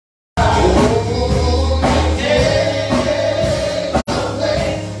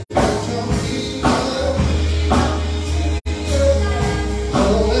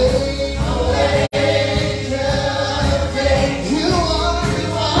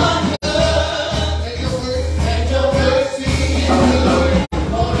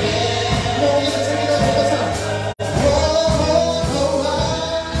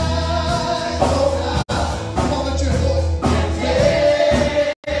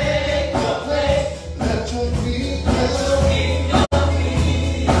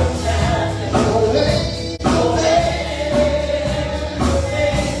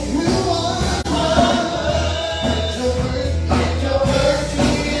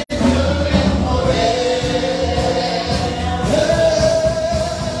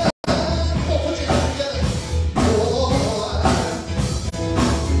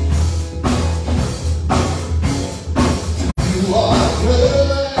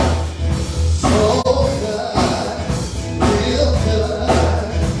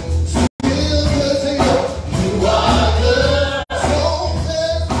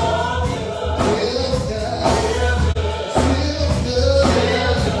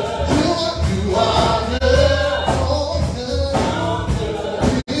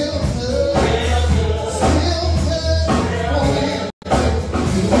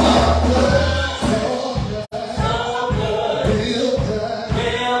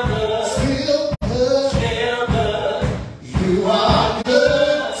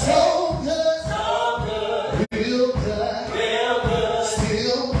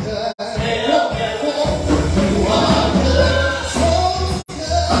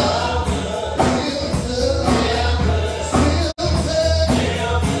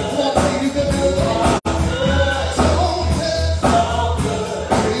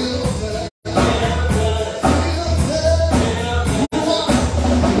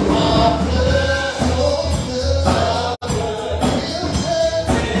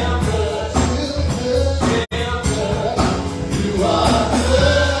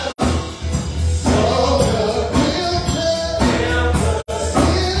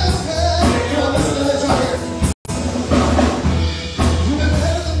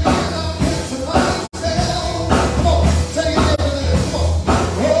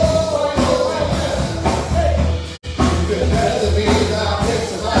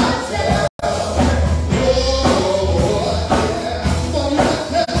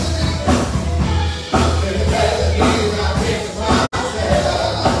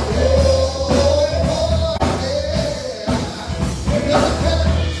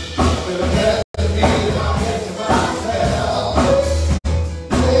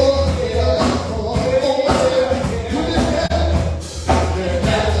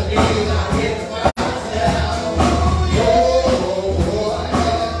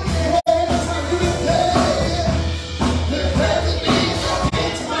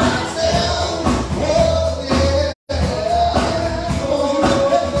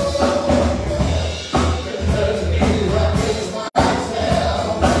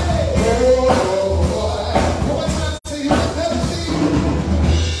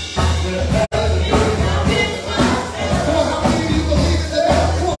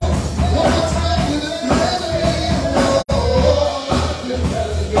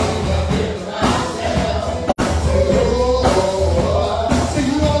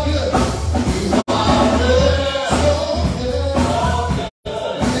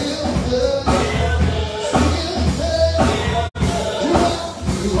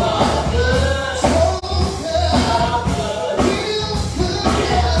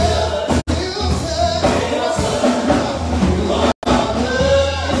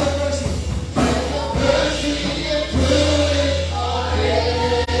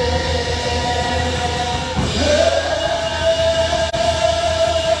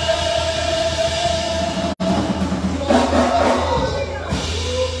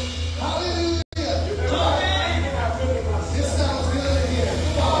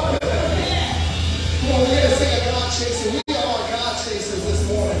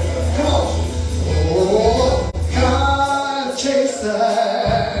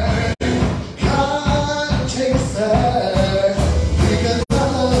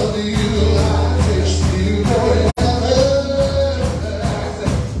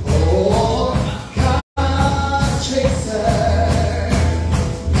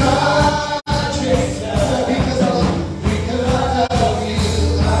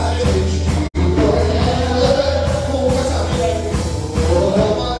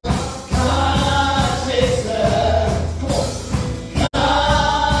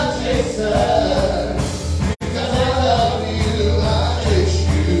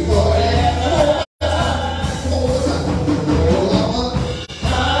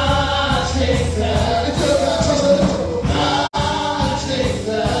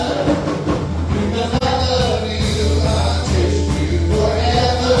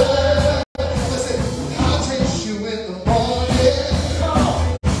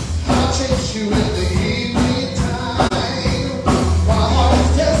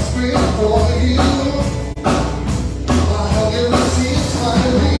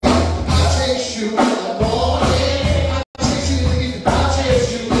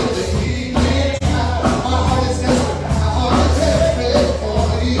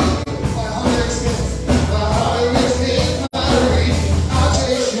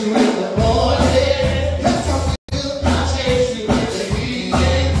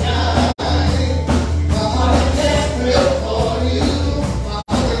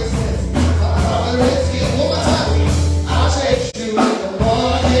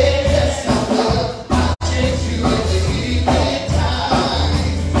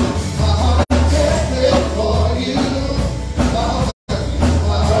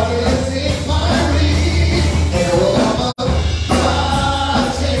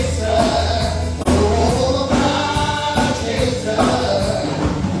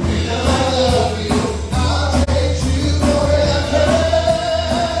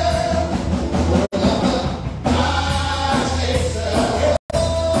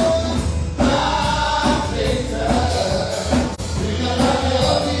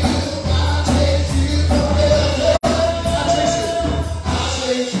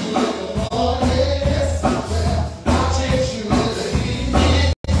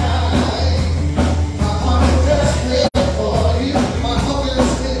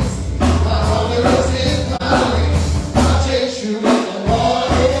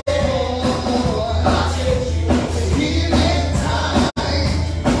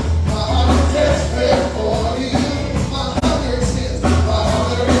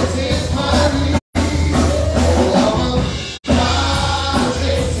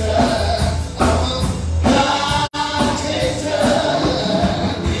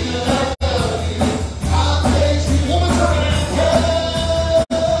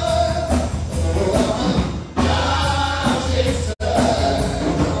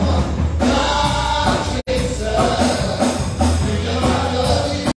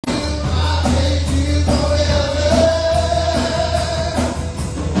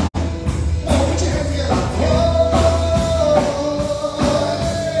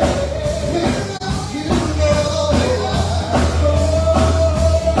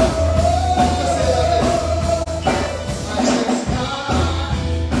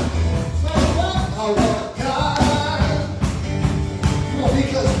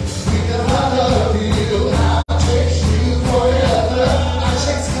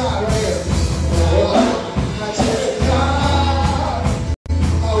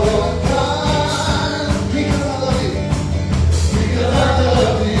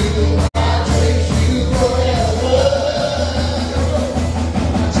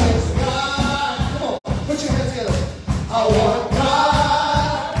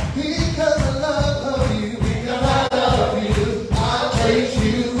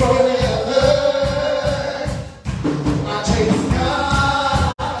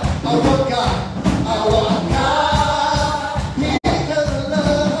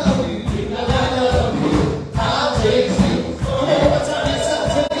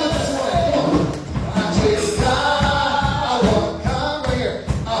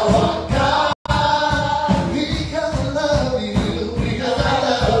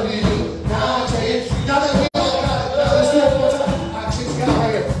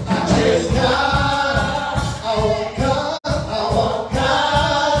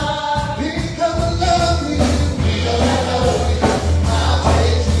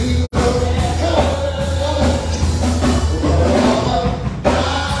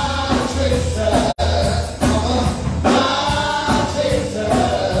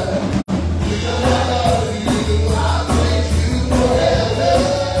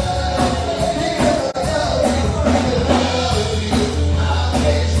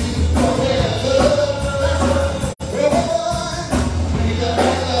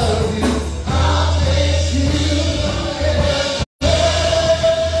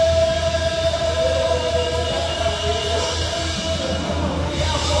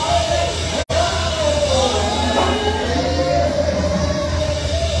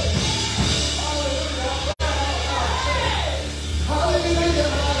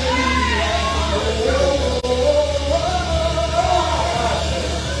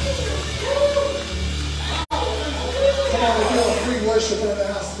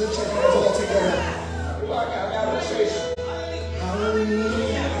Lift your hands all together.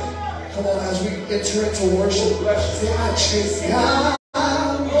 Hallelujah. Come on, as we enter into worship, say, I chase God.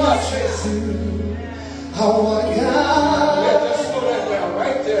 I chase you. I want God. Yeah, just slow that down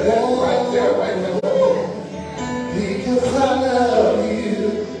right there. Right there, right there. Because I love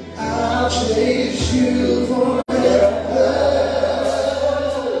you, I'll chase you forever.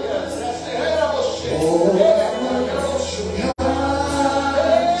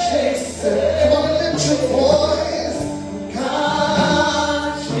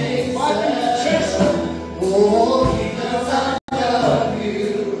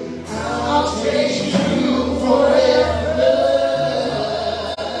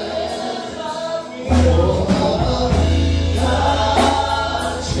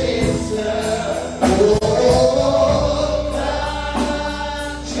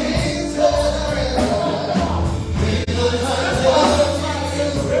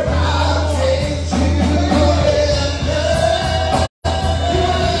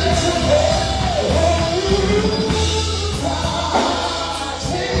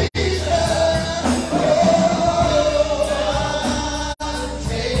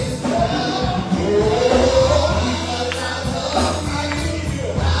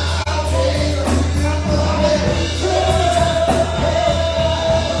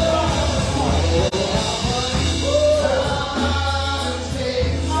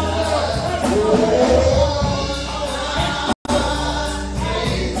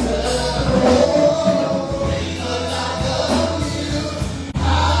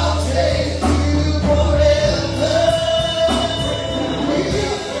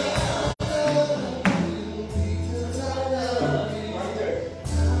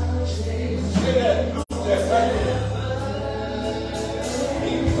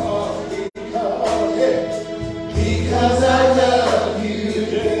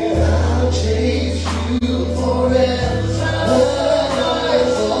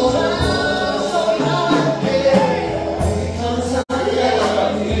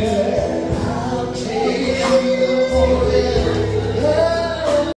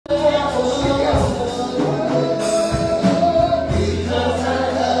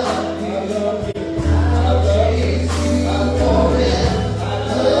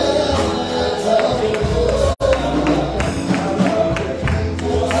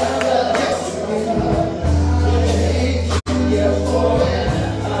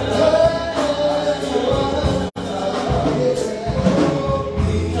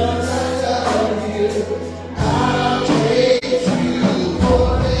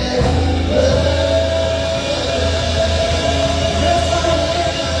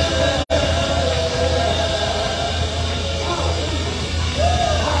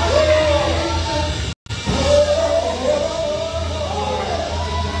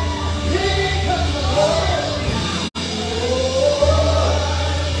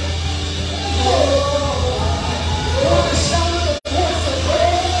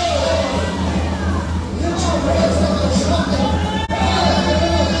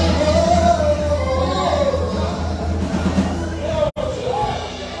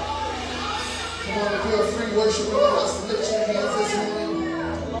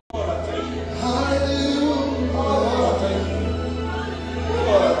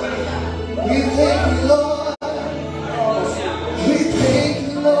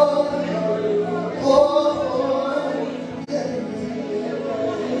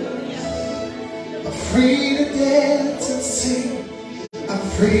 Free to dance and sing. I'm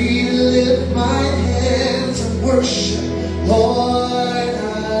free to lift my hands and worship. Lord,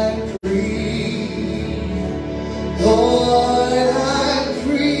 I'm free. Lord, I'm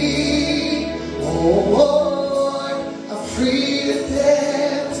free. Oh, Lord, I'm free to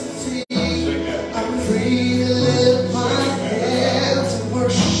dance and sing. I'm free to lift my hands and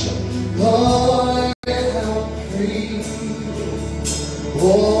worship. Lord, I'm free.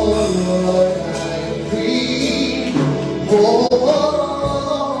 Oh, Lord,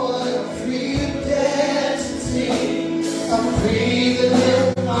 oh, I'm free to dance and sing. I'm free.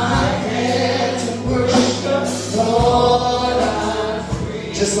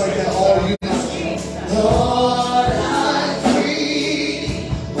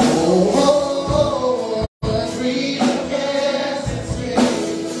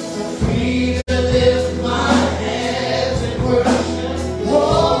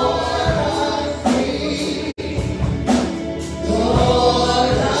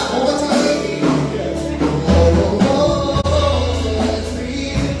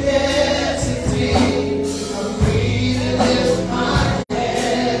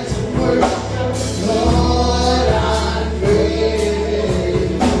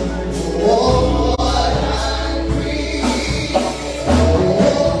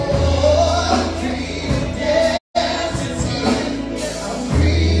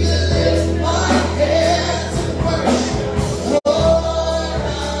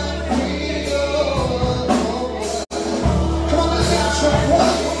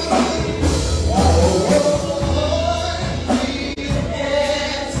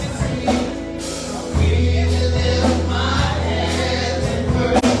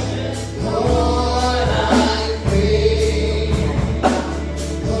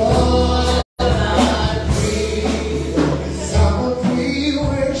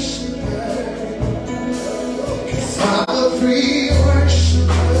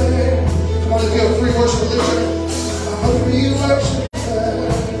 worship, lift your hands. I'm a free worshiper.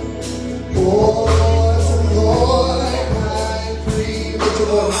 Oh, the Lord, I'm free. Lift your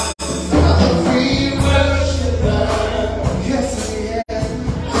voice. I'm a free worshiper. Yes, I am.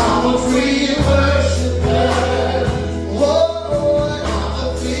 I'm a free worshiper. Oh, I'm a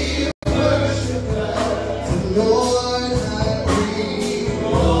free worshiper. The Lord, I'm free.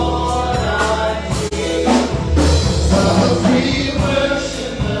 Lord, I'm free. I'm a free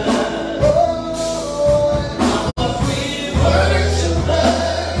worshiper. Oh, I'm a free worshiper.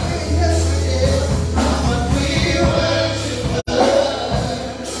 Yes, I am. I'm a free worshiper.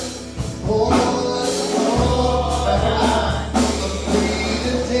 Oh, free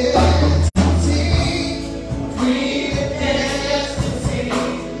to dance and sing, free to dance and sing.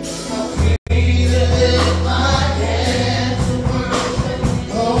 I'm free to lift my hands and worship.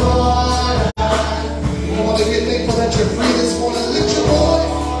 Lord, you want to get thankful that you're free this morning? Lift your voice.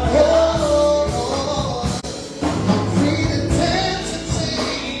 Oh, I'm free to dance and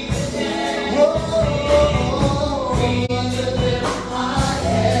sing. Oh, free to lift my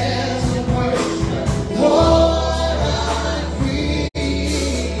hands and worship. Lord, I'm free.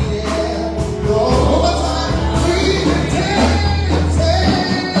 Yeah. Lord, one more time. Free to dance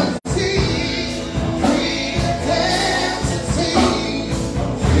and sing. Free to dance and sing.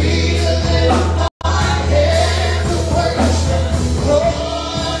 Free to lift my hands and worship.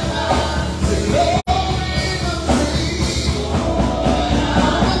 Lord, I'm free. Lord, I'm free.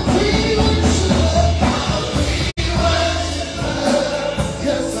 I'm a free worshiper.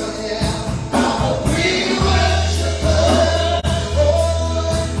 Yes, I am. I'm a free worshiper.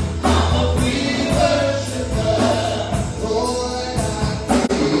 Lord, I'm a free worshiper. Lord, I'm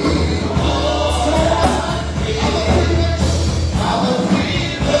free. I'm a free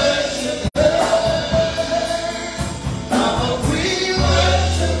worshiper. I'm a free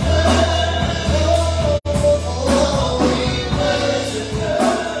worshiper.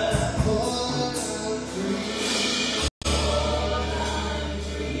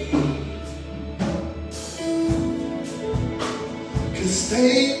 Cause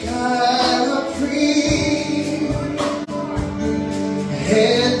thank God I'm free,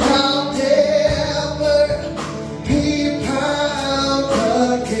 and I'll never be bound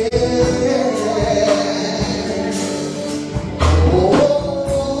again.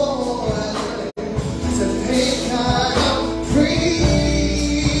 Oh, I said thank God I'm free,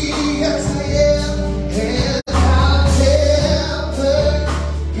 yes I am, and I'll never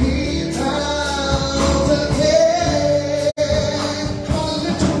be bound again. Come on,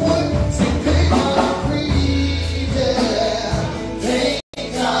 lift your voice, say thank God I'm free, yeah. Thank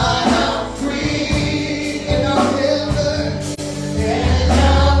God I'm free, and I'll never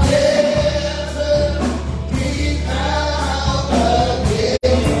be bound again.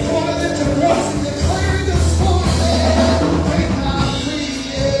 Come on, lift your voice and declare this morning. Thank God I'm free,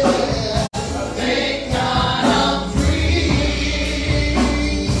 yeah. Thank God I'm free,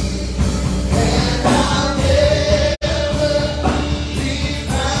 and I'll never be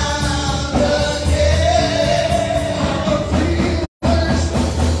bound again.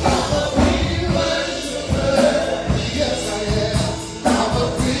 I'm a free worshiper. Yes, I am. I'm a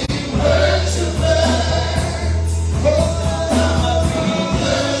free worshiper. Oh, I'm a free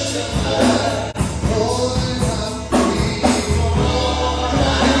worshiper. Lord, I'm free.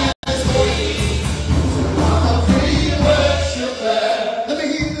 I'm a free worshiper. Let me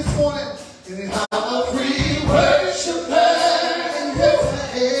hear you this morning. I'm a free worshiper. Yes, I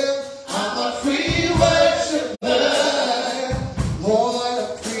am. I'm a free worshiper. Lord, I'm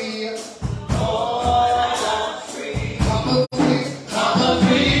free. I'm a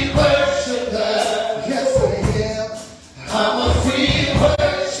free worshiper. Yes, I am. I'm a free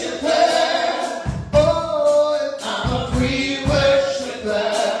worshiper. Oh, I'm a free worshiper.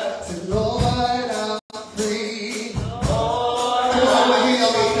 Say, Lord, I'm free. Come on, I wanna hear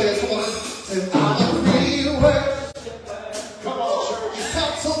y'all out there. Come on. Say, I'm a free worshiper. Come on, church. You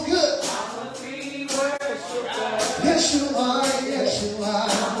sound so good. I'm a free worshiper. Yes, you are. Yes, you are.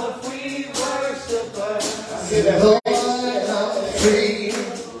 I'm a free worshiper. Say that, Lord, I'm free.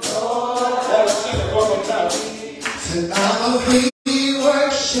 Said, I'm a free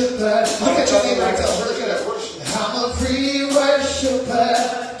worshiper. Look at your neighbor and tell her, look at that worship. I'm a free worshiper.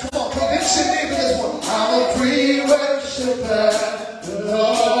 Come on, convince your neighbor this one. I'm a free worshiper.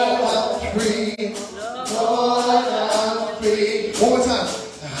 Lord, I'm free. Lord, I'm free. One more time.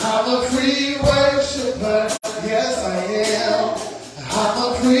 I'm a free worshiper. Yes, I am. I'm a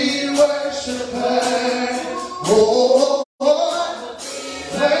free worshiper. Oh, worshiper.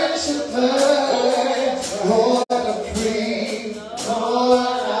 Lord, I'm free. Lord,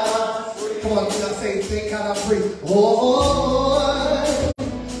 I'm free. Come on, can I say, thank God I'm free? Oh,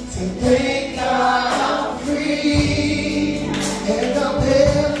 say, thank God I'm free. And I'll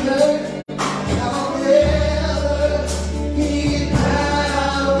never be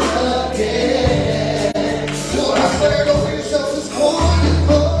bound again. So I declare over yourself this morning,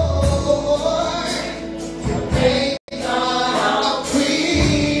 Lord. Say, thank God I'm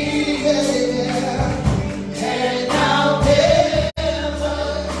free. Yeah. And I'll never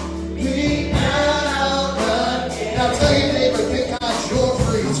be bound again. Now tell your neighbor, thank God you're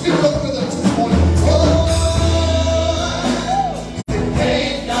free. Speak over them this morning.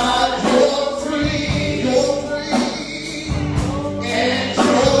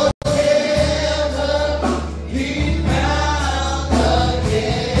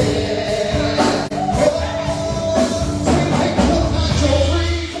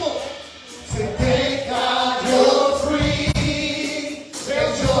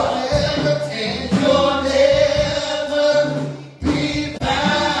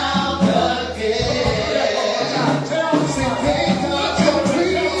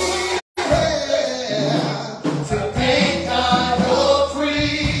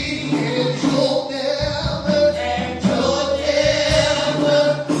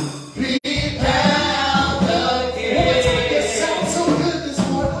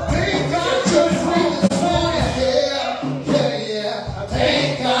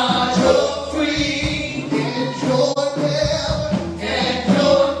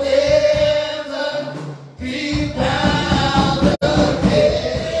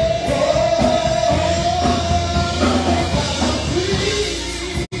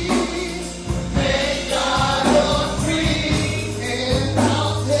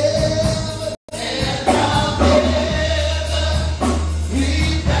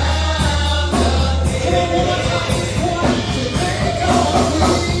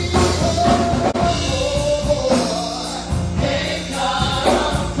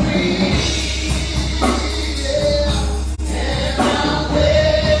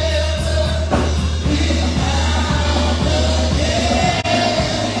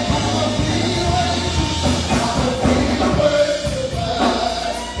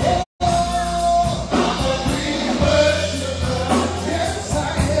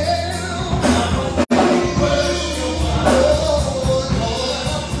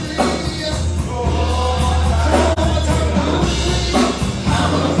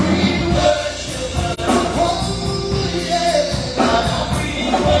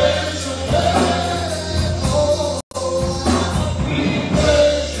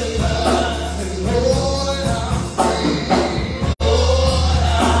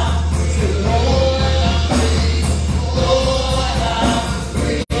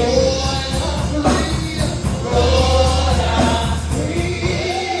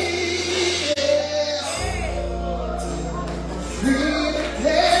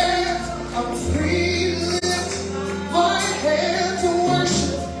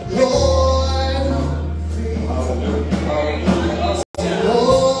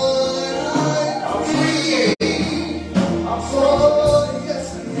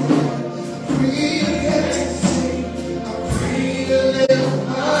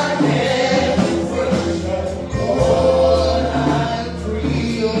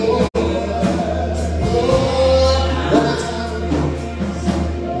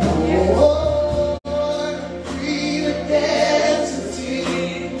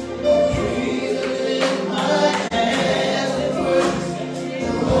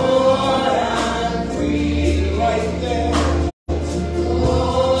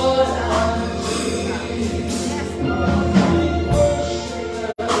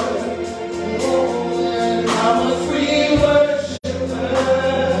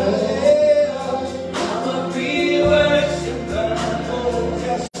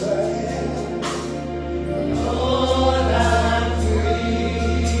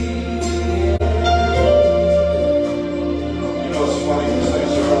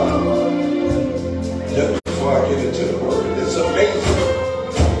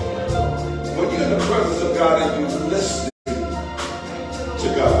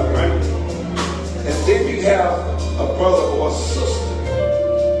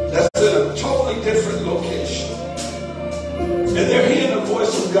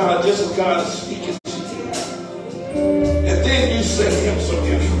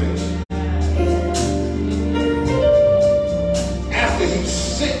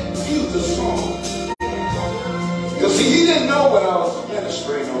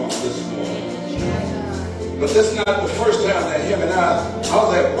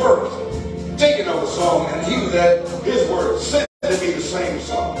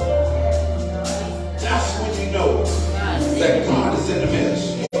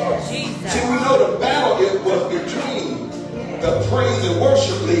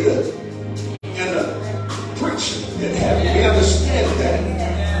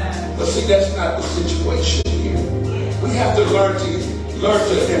 see, that's not the situation here. We have to learn to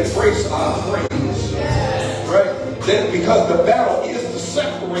embrace our praise. Right? Then, because the battle is to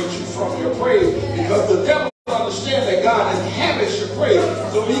separate you from your praise. Because the devil understands that God inhabits your praise.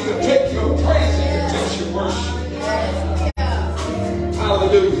 So he can take your praise and he can take your worship.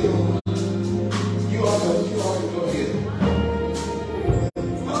 Hallelujah. You ought to go ahead.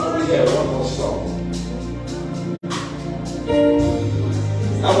 We have one more song.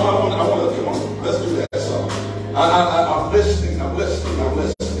 I want to, come on, let's do that song. I'm listening.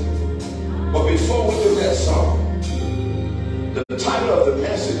 But before we do that song, the title of the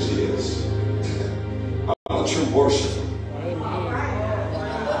message is I'm a true worshiper.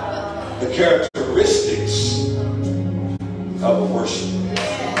 The characteristics of a worshiper.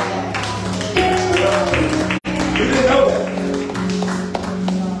 You didn't know that.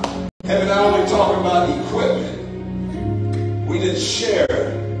 And not only talking about equipment, we didn't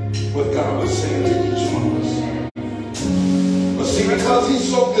share what God was saying to each one of us. But see, because he's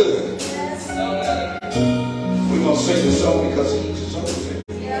so good, we're going to sing the song because he deserves it.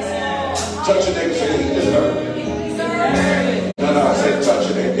 Touch your neighbor, say he deserves it. No, I said touch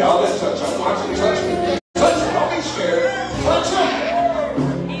your neighbor. Y'all let touch him. Watch him, touch him. Touch him, don't be scared. Touch him.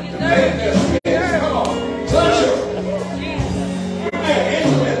 Man, that's scared. Come on, touch him. Man,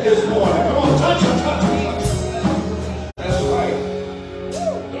 intimate this morning. Come on, touch him, touch him. That's right.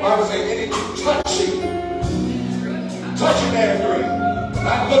 The Bible says anything touching. Touching that agree.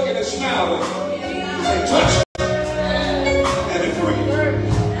 Not looking and smiling. Say touch him. And agree.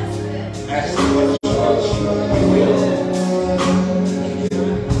 Ask the Lord to touch you. We will.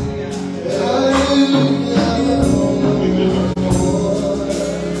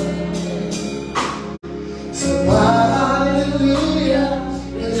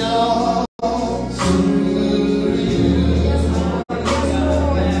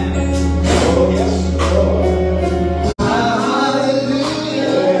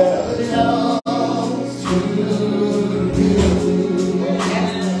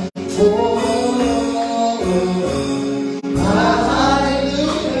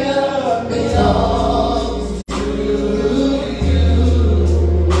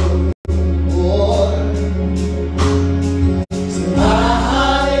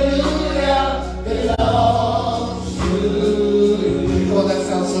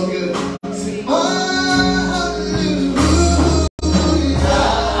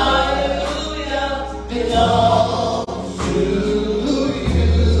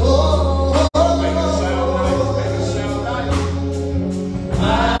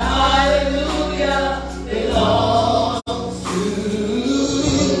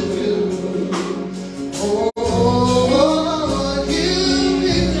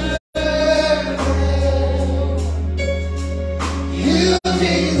 You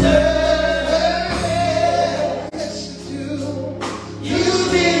deserve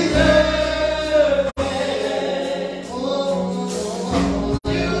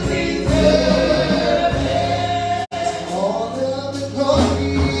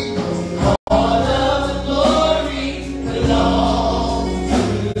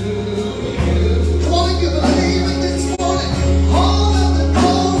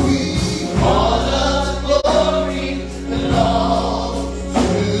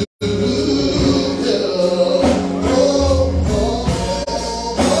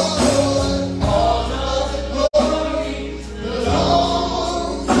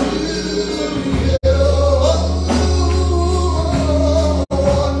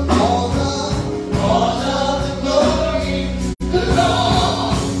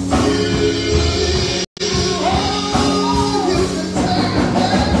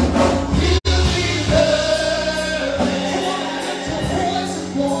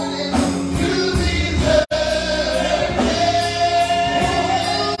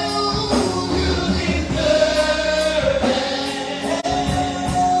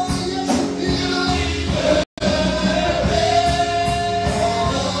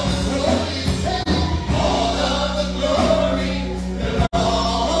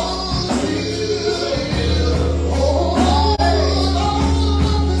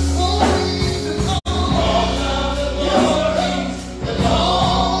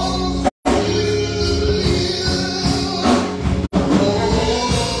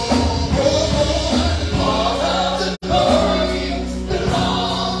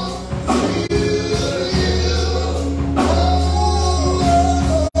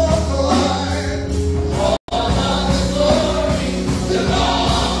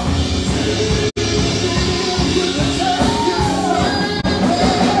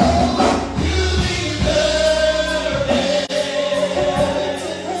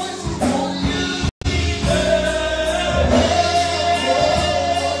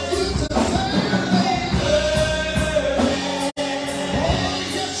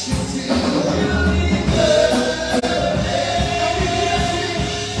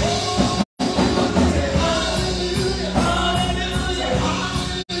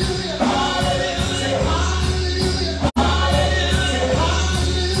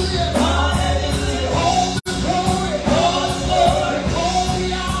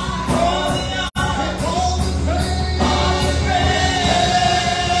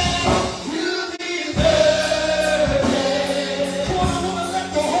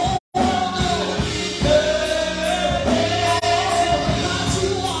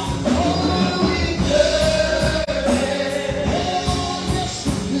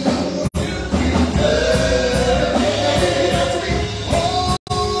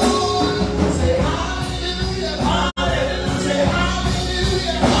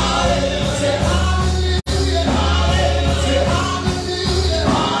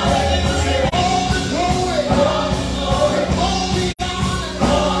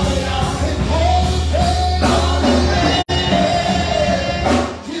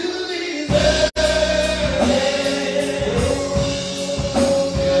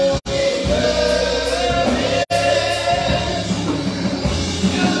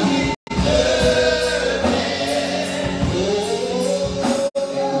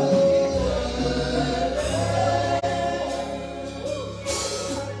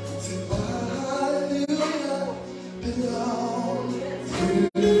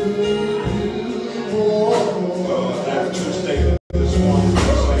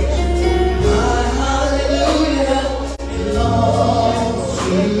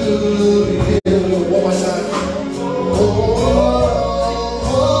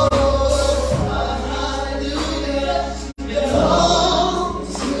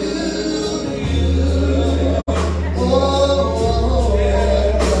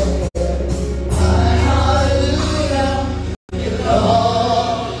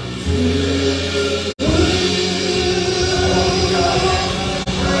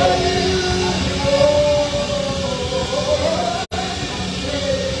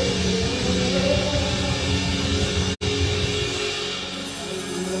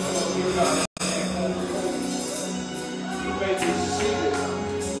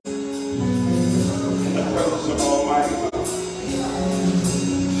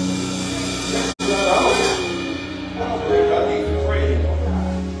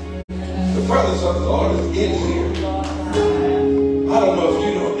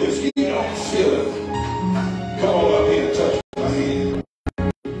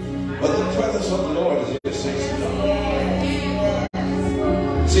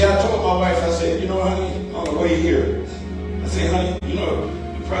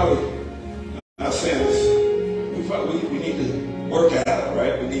probably not saying this. We need to work out,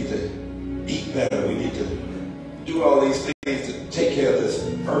 right? We need to eat better. We need to do all these things to take care of this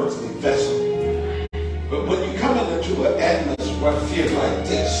earthly vessel. But when you come into an atmosphere like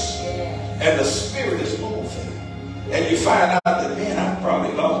this, and the Spirit is moving, and you find out that, man, I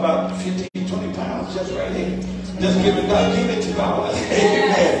probably lost about 15, 20 pounds just right here. Just give it to God. Give it to God.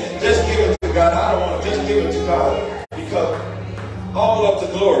 Amen. Just give it to God. I don't want to just give it to God, because all of the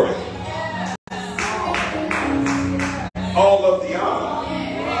glory, all of the honor,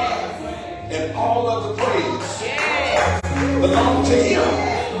 and all of the praise belong to Him.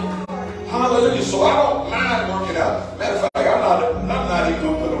 Hallelujah. So I don't mind working out. Matter of fact, I'm not even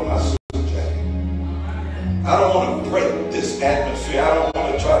going to put on my suit jacket. I don't want to break this atmosphere. I don't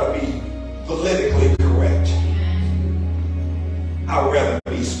want to try to be politically correct. I'd rather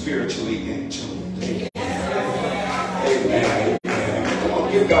be spiritually in tune. Amen. Amen. Amen. Come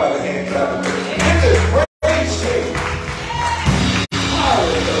on, give God a hand clap. Get this praise team.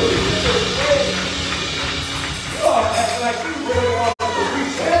 Hallelujah. God, act like you really want to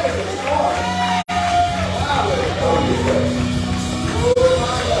reach heaven this morning. Hallelujah. Oh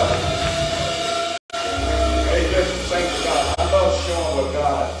my God. Hey, listen, thank God. I love showing what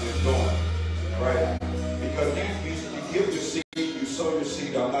God is doing. Right? Because you give your seed, you sow your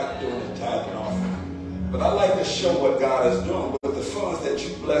seed. I'm not doing the tithing offering. But I like to show what God is doing with the funds that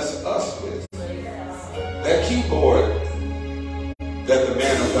you bless us with. That keyboard that the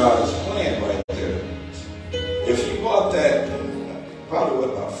man of God is playing right there. If you bought that, probably what,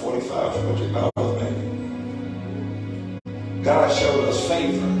 about $4,500 maybe. God showed us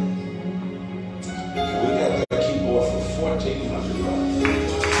favor. We got that keyboard for $1,400.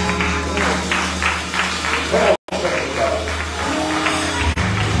 Well, thank God.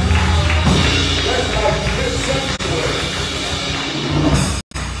 That's like this sanctuary.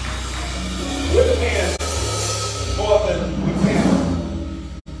 We're paying more than we're paying,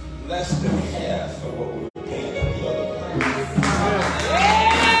 less than half of what we're paying at the other place.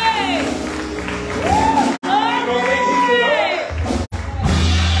 You don't think He can do it?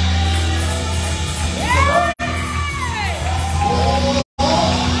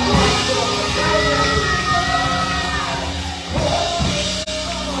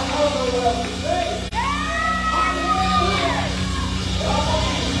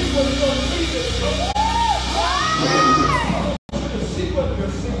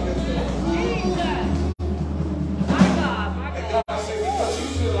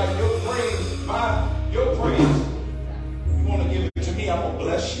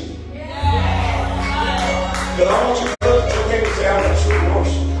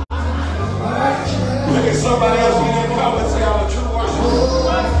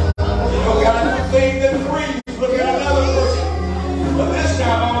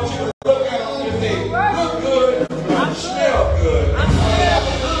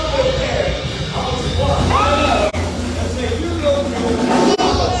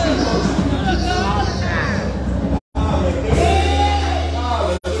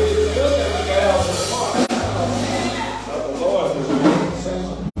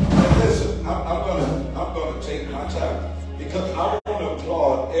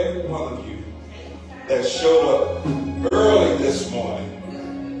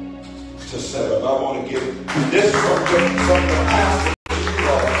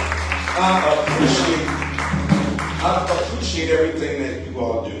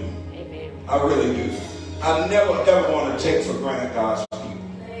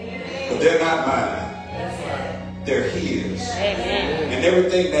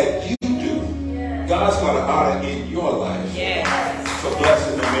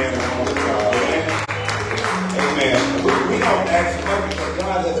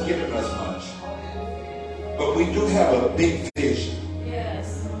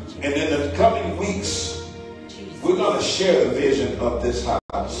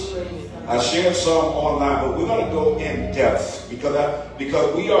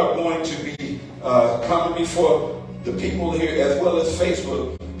 Because we are going to be coming before the people here as well as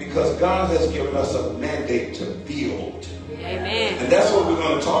Facebook, because God has given us a mandate to build. Amen. And that's what we're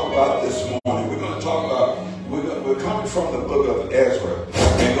going to talk about this morning. We're going to talk about, we're coming from the book of Ezra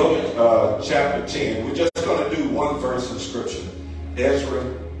and go to chapter 10. We're just going to do one verse of scripture. Ezra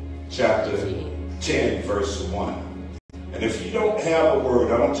chapter 10 verse 1. And if you don't have a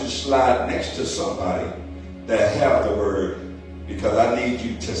word, I want you to slide next to somebody that have the word, because I need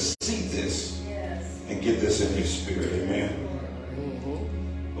you to see this and get this in your spirit. Amen.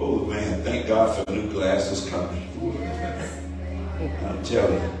 Oh man, thank God for new glasses coming. I'm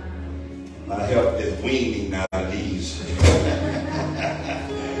telling you, my help is weaning out of these.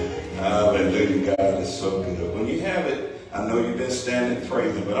 tell you, God is so good. When you have it, I know you've been standing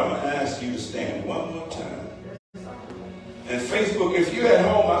praising, but I'm going to ask you to stand one more time. And Facebook, if you're at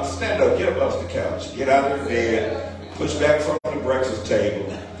home, I'll stand up, get up off the couch, get out of the bed, push back from the breakfast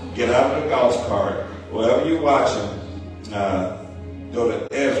table, get out of the golf cart, wherever you're watching, go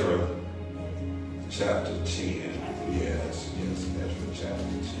to Ezra chapter 10. Yes, Ezra chapter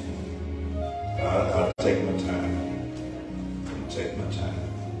 10. I'll take my time.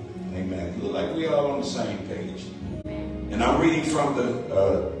 Amen. You look like we all on the same page. And I'm reading from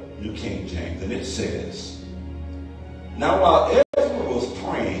the New King James, and it says, "Now while Ezra was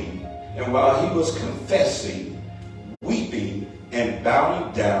praying, and while he was confessing, weeping, and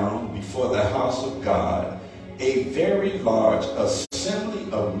bowing down before the house of God, a very large assembly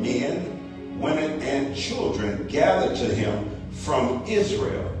of men, women, and children gathered to him from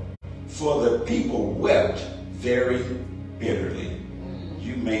Israel, for the people wept very bitterly."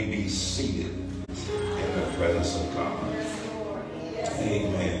 You may be seated in the presence of God.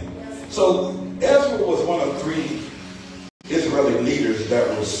 Amen. So Ezra was one of 3 Israeli leaders that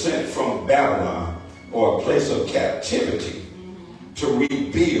was sent from Babylon, or a place of captivity, to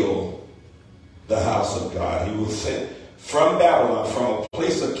rebuild the house of God. He was sent from Babylon, from a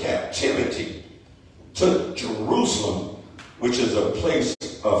place of captivity, to Jerusalem, which is a place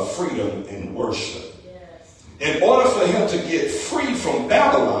of freedom and worship. In order for him to get free from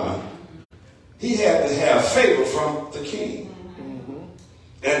Babylon, he had to have favor from the king.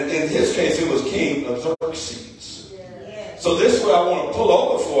 And in his case, it was King Xerxes. So this is where I want to pull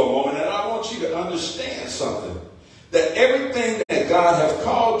over for a moment, and I want you to understand something. That everything that God has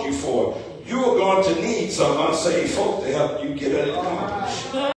called you for, you are going to need some unsaved folk to help you get it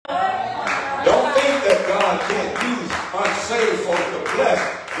accomplished. Don't think that God can't use unsaved folk to bless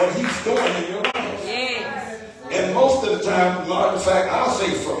what he's doing in your life. And most of the time, in fact, I'll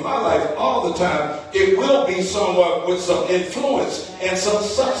say from my life all the time, it will be somewhat with some influence and some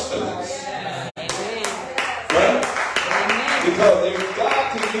substance. Right? Because if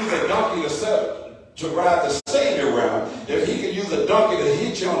God can use a donkey to ride the Savior around, if he can use a donkey to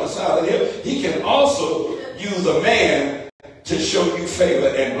hit you on the side of the hip, he can also use a man to show you favor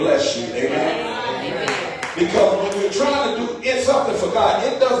and bless you. Amen? Because when you're trying to do something for God,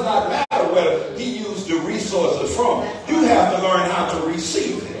 it does not matter whether he used the resources from. You have to learn how to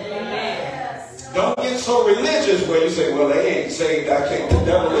receive it. Don't get so religious where you say, well, they ain't saved, I can't. The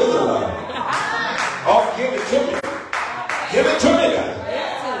devil is a liar. Oh, give it to me. Give it to me now.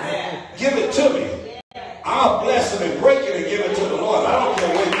 Give it to me. I'll bless it and break it and give it to the Lord. I don't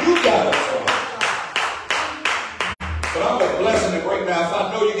care where you got it from. But I'm going to bless it and break it. Now, if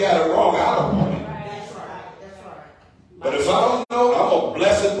I know you got it wrong, I don't want it. But if I don't know, I'm going to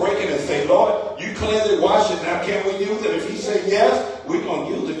bless it, break it, and say, Lord, you cleanse it, wash it. Now, can we use it? If he say yes, we're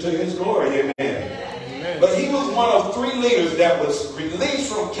going to use it to his glory. Amen. Amen. But he was one of 3 leaders that was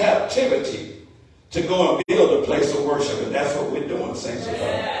released from captivity to go and build a place of worship. And that's what we're doing, saints of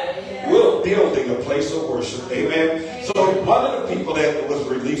God. We're building a place of worship. Amen. So one of the people that was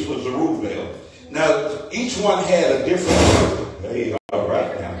released was Zerubbabel. Now, each one had a different purpose. There you are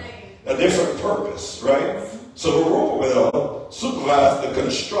right now. A different purpose, right? So Zerubbabel supervised the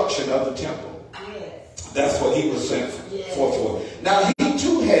construction of the temple. That's what he was sent for. Now, he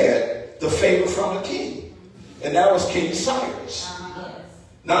too had the favor from the king. And that was King Cyrus.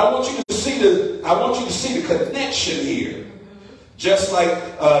 Now, I want you to see the connection here. Just like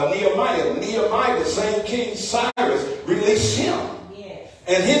Nehemiah. Nehemiah, the same King Cyrus, released him.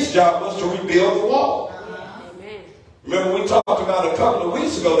 And his job was to rebuild the wall. Remember, we talked about a couple of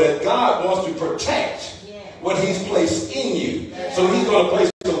weeks ago that God wants to protect what he's placed in you. So he's going to place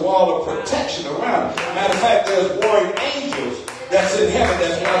a wall of protection around. Matter of fact, there's warring angels that's in heaven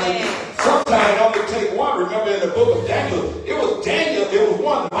that's watching you. Sometimes it only take one. Remember in the book of Daniel, it was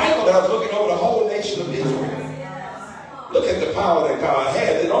one Michael that was looking over the whole nation of Israel. Look at the power that God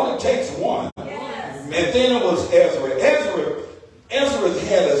had. It only takes one. And then it was Ezra. Ezra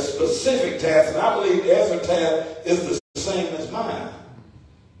had a specific task, and I believe Ezra's task is the same as mine.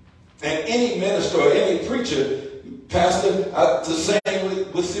 And any minister or any preacher, pastor, the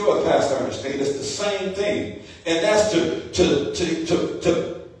same with your pastor, Ernestine, it's the same thing. And that's to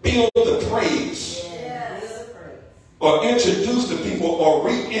build the praise. Or introduce the people or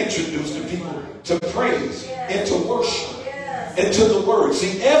reintroduce the people to praise and to worship and to the word.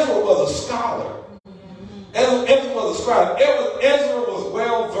 See, Ezra was a scholar. Ezra was a scribe. Ezra was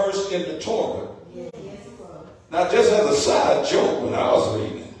well versed in the Torah. Now, just as a side joke, when I was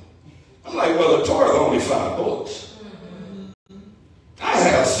reading, I'm like, well, the Torah is only 5 books. I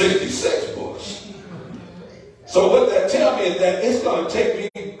have 66 books. So what that tells me is that it's going to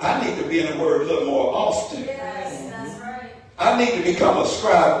take me, I need to be in the Word need to become a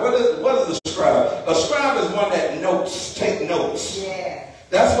scribe. What is a scribe? A scribe is one that take notes. Yeah.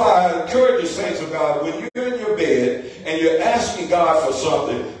 That's why I encourage you, saints of God, when you're in your bed and you're asking God for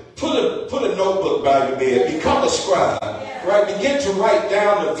something, put a notebook by your bed. Become a scribe. Yeah. Right? Begin to write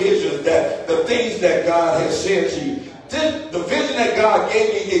down the visions, the things that God has said to you. The vision that God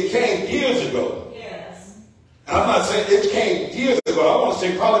gave me, it came years ago. Yes. I'm not saying it came years ago. I want to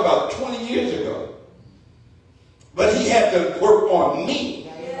say probably about 20 years ago. But he had to work on me.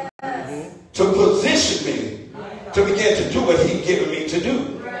 Yes. To position me to begin to do what he'd given me to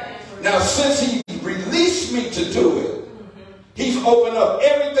do. Now, since he released me to do it, he's opened up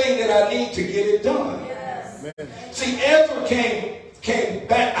everything that I need to get it done. Yes. See, Ezra came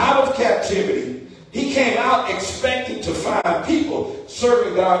back out of captivity. He came out expecting to find people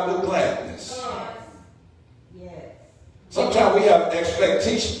serving God with gladness. Yes. Sometimes we have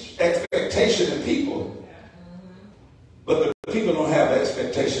expectation in people, but the people don't have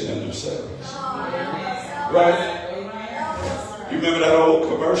expectation in themselves. Right? You remember that old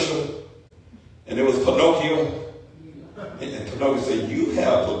commercial? And it was Pinocchio. And Pinocchio said, you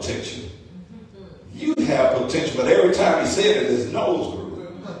have potential. You have potential. But every time he said it, his nose grew.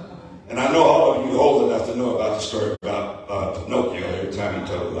 And I know all of you old enough to know about the story about Pinocchio. Every time he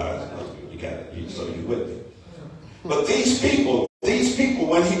told lies, you got it. So you with me. But these people,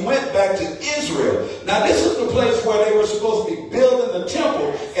 when he went back to Israel, now this is the place where they were supposed to be building the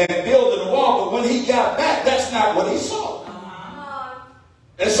temple and building the wall, but when he got back, that's not what he saw.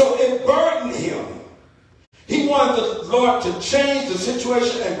 And so it burdened him. He wanted the Lord to change the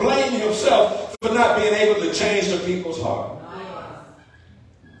situation and blame himself for not being able to change the people's heart.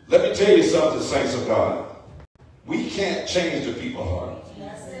 Let me tell you something, saints of God. We can't change the people's heart.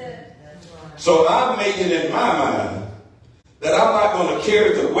 So I've made it in my mind that I'm not going to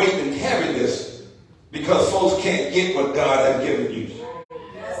carry the weight and heaviness because folks can't get what God has given you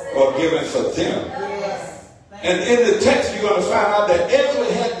or given for them. And in the text, you're going to find out that Ezra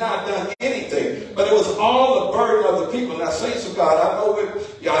had not done anything, but it was all the burden of the people. Now, saints of God, I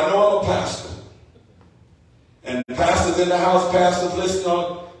know I'm a pastor. And pastors in the house, pastors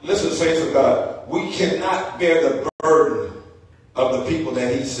listen, saints of God, we cannot bear the burden of the people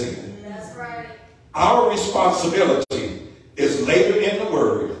that he's sending. That's right. Our responsibility is later in the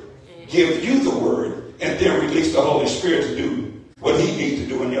word, give you the word, and then release the Holy Spirit to do what he needs to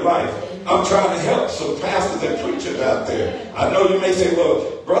do in your life. I'm trying to help some pastors and preachers out there. I know you may say,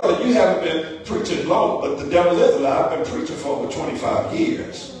 well, brother, you haven't been preaching long, but the devil is a lie. I've been preaching for over 25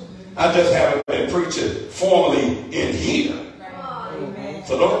 years. I just haven't been preaching formally in here.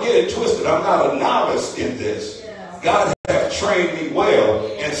 So don't get it twisted. I'm not a novice in this. God has trained me well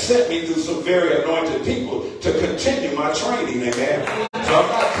and sent me through some very anointed people to continue my training. Amen. So I'm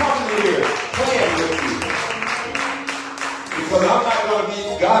not coming here playing with you. Because I'm not going to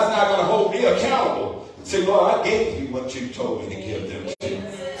be, God's not going to hold me accountable. Say, Lord, I gave you what you told me to give them to you.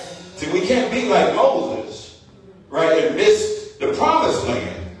 See, we can't be like Moses, right, and miss the promised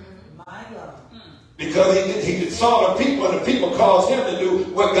land. Because he saw the people and the people caused him to do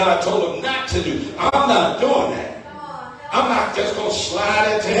what God told him not to do. I'm not doing that. I'm not just going to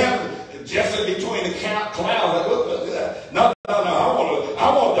slide into heaven just in between the clouds. No. I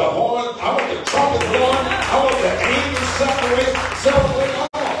want the horn. I want the trumpet blowing. I want the angels celebrating. I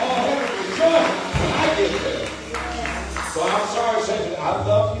want all heaven to rejoice when I get there. So I'm sorry, Satan. I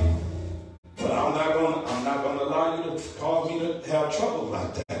love you, but I'm not going to allow you to cause me to have trouble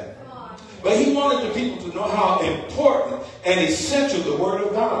like that. But he wanted the people to know how important and essential the Word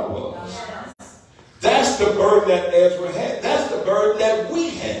of God was. That's the burden that Ezra had. That's the burden that we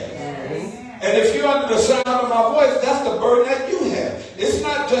have. And if you're under the sound of my voice, that's the burden that you have. It's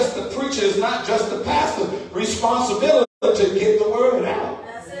not just the preacher, it's not just the pastor's responsibility to get the word out.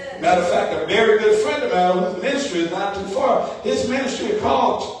 Matter of fact, a very good friend of mine whose ministry is not too far, his ministry is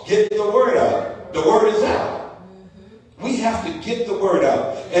called Get the Word Out. The word is out. We have to get the word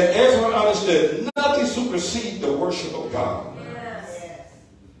out. And Ezra understood nothing supersedes the worship of God.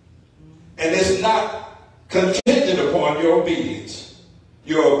 And it's not contingent upon your obedience.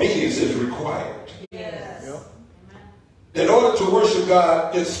 Your obedience is required. Yes. In order to worship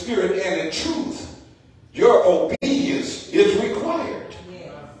God in spirit and in truth, your obedience is required.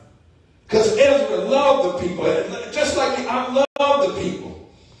 Because Ezra loved the people, just like I love the people.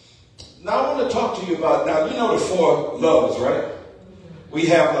 Now I want to talk to you about, now you know the four loves, right? We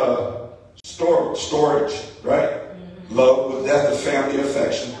have storage, right? Love, that's the family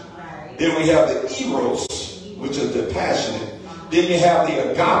affection. Then we have the eros, which is the passionate. Then you have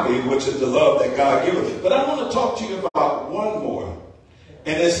the agape, which is the love that God gives us. But I want to talk to you about one more.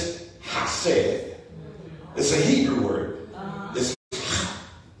 And it's hesed. It's a Hebrew word.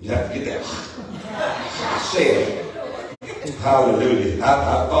 to get that. I said, hallelujah.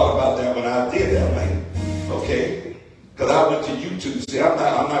 I thought about that when I did that, man. Okay. Because I went to YouTube. See, I'm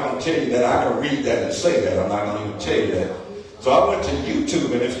not going to tell you that. I can read that and say that. I'm not going to even tell you that. So I went to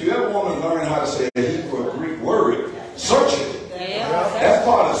YouTube, and if you ever want to learn how to say a Hebrew or Greek word, search it. That's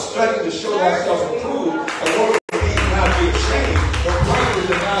part of study to show thyself approved. A word to be not be ashamed. But rightly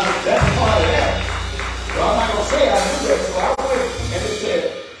divided, that's part of that. So I'm not going to say I knew that. So I went, and it said,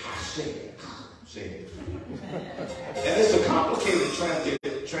 I said. And it's a complicated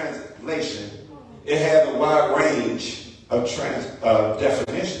translation. It has a wide range of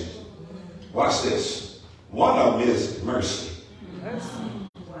definitions. Watch this. One of them is mercy.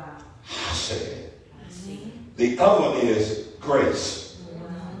 I said. The other one is grace.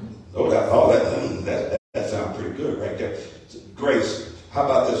 Oh, that sounds pretty good right there. Grace. How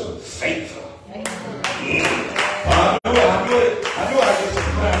about this one? Favor. I knew I'd get some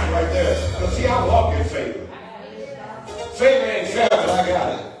clap right there. But see, I walk in favor. Favor ain't fair, but I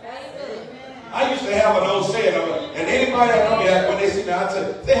got it. I used to have an old saying, and anybody that know me, when they see me, I'd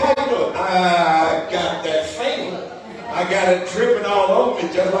say, how you doing? I got that favor. I got it dripping all over me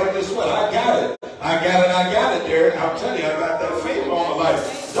just like this one. I got it. I got it, Derek. I'm telling you, I got that favor on my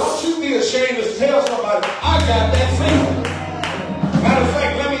life. Don't you be ashamed to tell somebody, I got that favor. Matter of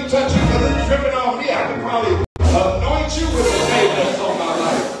fact, let me touch you because it's dripping on me. I can probably anoint you with the favor that's on my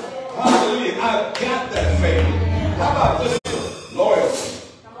life. Hallelujah. I got that favor. How about this one? Loyalty.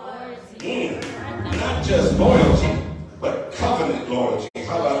 Not just loyalty, but covenant loyalty.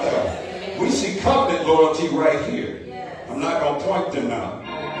 How about that? We see covenant loyalty right here. I'm not going to point them out.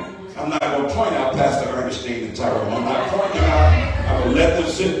 I'm not going to point out Pastor Ernestine and Tyrone. I'm not pointing them out. I'm going to let them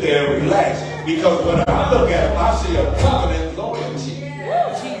sit there and relax. Because when I look at them, I see a covenant loyalty.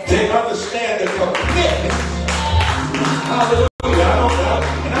 They understand the commitment. Hallelujah. I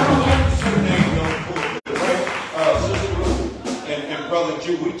don't like to say names on the pulpit, right? Sister Ruth and Brother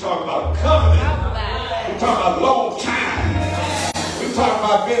Jew, we talk about covenant. We talk about long time. We talk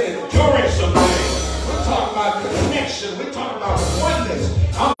about being enduring something. We're talking about connection. We're talking about oneness.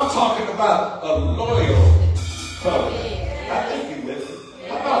 I'm talking about a loyal covenant. I think you with me.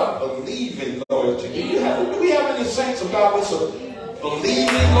 How about believing loyalty? Do we have any saints of God with some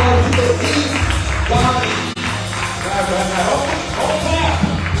believing loyalty? Believe God.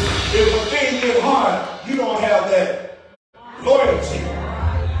 If a thing gets hard, you don't have that loyalty.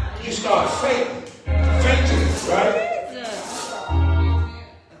 You start fainting, right?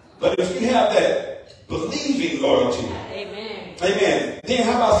 But if you have that believing loyalty, amen. Then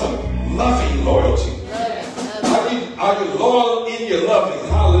how about some loving loyalty? Are you loyal in your loving?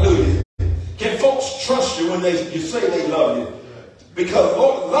 Hallelujah. Can folks trust you when you say they love you? Because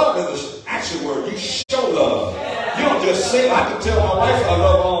love is an action word. You show love. You don't just say, I can tell my wife I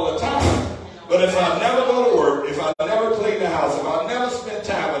love her all the time. But if I never go to work, if I never clean the house, if I never spend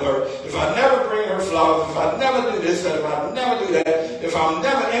time with her, if I never bring her flowers, if I never do this, if I never do that, if I'm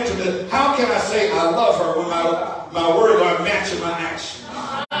never intimate, how can I say I love her when my words are matching my actions?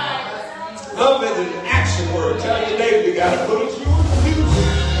 Love is an action word. Tell your neighbor you got to put it through music.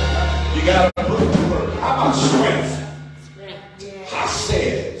 You got to put it through work. How about strength? I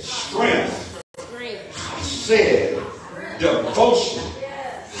said strength. I said devotion.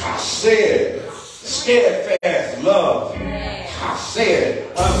 I said steadfast love. I said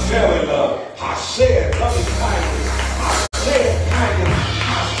unfailing love. I said loving kindness. I said kindness.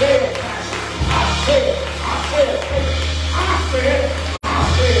 I said passion. I said faith. I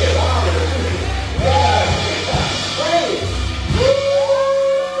said, hallelujah. Praise.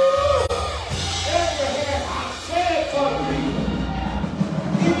 Abraham, I said for me.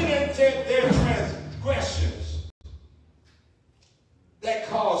 Even in their transgressions, that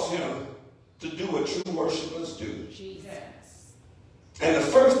caused him to do what true worshipers do. Jesus. And the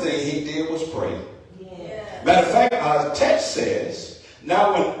first thing he did was pray. Yeah. Matter of fact, our text says,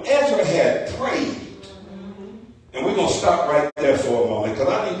 now when Ezra had prayed, and we're going to stop right there for a moment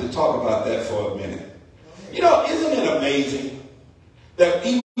because I need to talk about that for a minute. You know, isn't it amazing that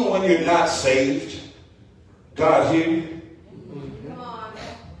even when you're not saved, God hears you?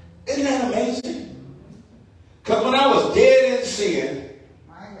 Isn't that amazing? Because when I was dead in sin,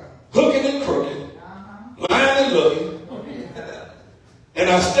 hooking and crooked, lying and looking, and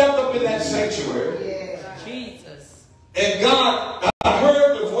I stepped up in that sanctuary, Jesus. And God, I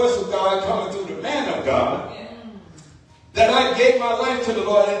heard the voice of God coming through the man of God, that I gave my life to the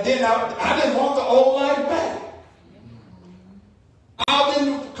Lord, and then I didn't want the old life back. I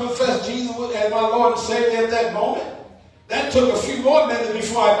didn't confess Jesus as my Lord and Savior at that moment. That took a few more minutes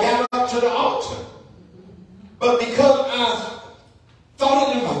before I got up to the altar. But because I thought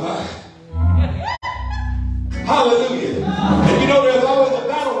it in my mind,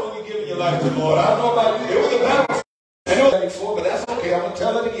 okay, I'm going to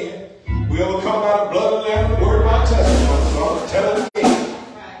tell it again. We overcome by the blood of the Lamb and the word of our testimony. So I'm going to tell it again.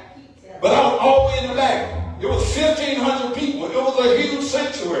 But I was all the way in the back. It was 1,500 people. It was a huge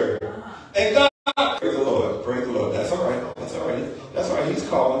sanctuary. And God, praise the Lord. Praise the Lord. That's all right. That's all right. That's all right. He's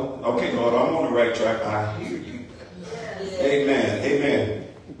calling. Okay, Lord, I'm on the right track. I hear you. Amen. Amen.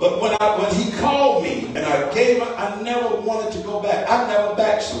 But when he called me and I gave him, I never wanted to go back. I never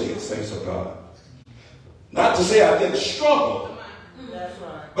backslid, saints of God. Not to say I didn't struggle.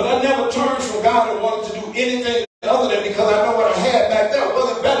 But I never turned from God and wanted to do anything other than because I know what I had back there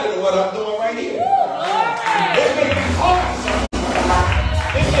wasn't better than what I'm doing right here. It may be hard sometimes.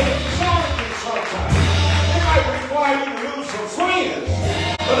 It may be challenging sometimes. It might require you to lose some friends.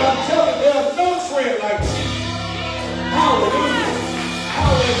 But I'm telling you, there's no friend like me. Hallelujah.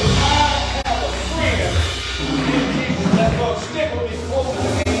 Hallelujah. I have a friend in Jesus that's going to stick with me closer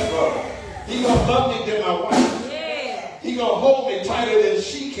than any brother. He's going to love me than my wife. He's going to hold me tighter than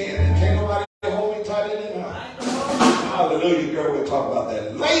she can. And can't nobody hold me tighter than her. Hallelujah, girl. We'll talk about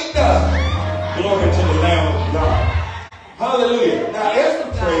that later. Glory to the Lamb of God. Hallelujah. Now,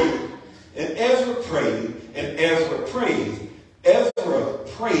 Ezra prayed, and Ezra prayed, and Ezra prayed. Ezra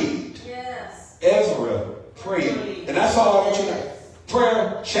prayed. Yes. Ezra prayed. And that's all I want you to know.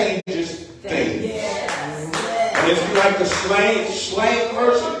 Prayer changes things. Yes. And if you like the slang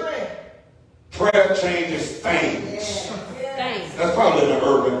version, prayer changes things. Yes. That's probably in the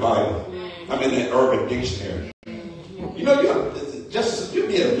Urban Bible. I mean, the Urban Dictionary. You know, you'd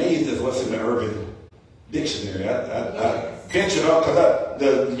be amazed at what's in the Urban Dictionary. I ventured up because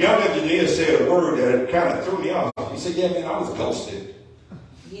the young engineer said a word that kind of threw me off. He said, yeah, man, I was ghosted.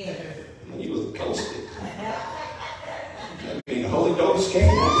 Yeah. He was ghosted. I mean, the Holy Ghost came.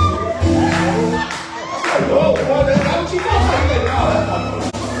 I'm like, oh, boy, that's not what you know.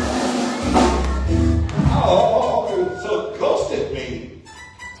 So ghosted me.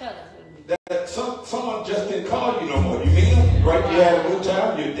 That someone just didn't call you no more. You meet them, right? You had a good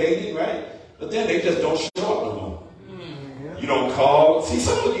time, you're dating, right? But then they just don't show up no more. You don't call. See,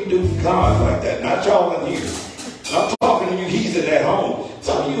 some of you do God like that. Not y'all in here. I'm talking to you heathen at home.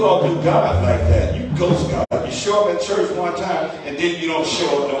 Some of you all do God like that. You ghost God. You show up at church one time and then you don't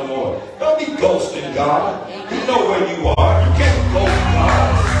show up no more. Don't be ghosting God. You know where you are. You can't ghost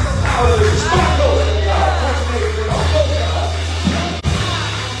God. Hallelujah. Stop ghosting God.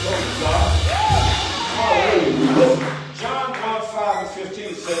 John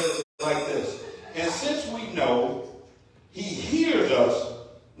 1:5-15 says it like this. And since we know he hears us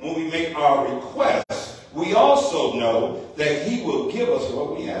when we make our requests, we also know that he will give us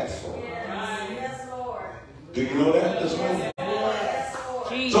what we ask for. Yes, Lord. Do you know that this morning? Yes, Lord.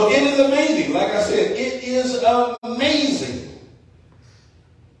 So it is amazing. Like I said, it is amazing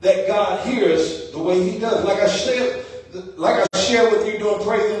that God hears the way he does. Like I shared with you during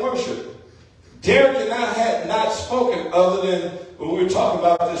praise and worship. Derek and I had not spoken other than when we were talking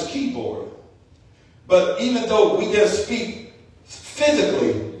about this keyboard. But even though we just speak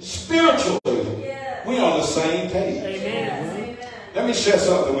physically, spiritually, we're on the same page. Amen. Let me share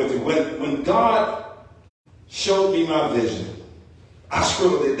something with you. When God showed me my vision, I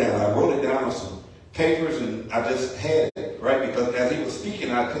scribbled it down. I wrote it down on some papers and I just had it, right? Because as he was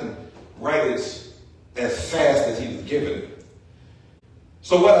speaking, I couldn't write it as fast as he was giving it.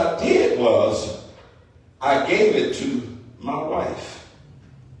 So what I did was I gave it to my wife.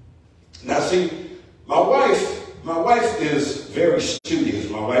 Now see, my wife is very studious.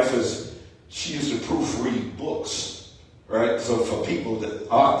 My wife she used to proofread books, right? So for people, the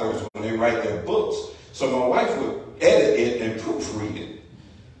authors, when they write their books, so my wife would edit it and proofread it.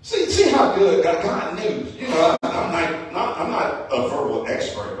 See how good God knew. You know, I'm not a verbal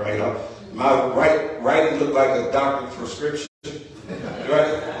expert, right? My writing looked like a doctor's prescription.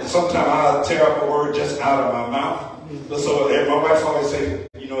 Right? And sometimes I'll tear up a word just out of my mouth. But so and my wife always say,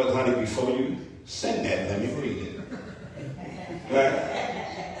 you know what, honey, before you send that, let me read it. Right?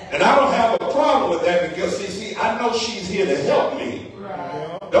 And I don't have a problem with that because, see, I know she's here to help me.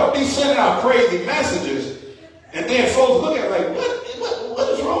 Right. Don't be sending out crazy messages and then folks look at it like, what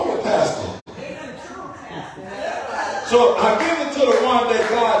is wrong with Pastor? So I give it to the one that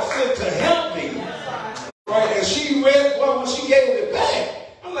God sent to help me. Right, and she read, well, when she gave it back,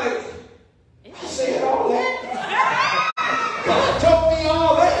 I'm like, I said all that? God told me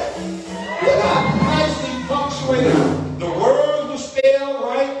all that? Look how nicely punctuated. The words were spelled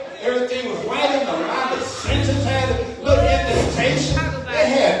right. Everything was right in the line. The sentence had a little indentation. They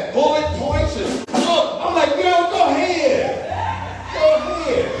had bullet points. And look, I'm like, girl, go ahead. Go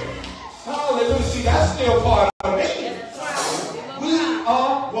ahead. Hallelujah. See, that's still part of me. We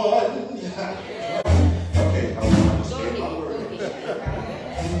are one.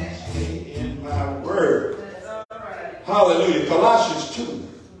 Hallelujah. Colossians 2,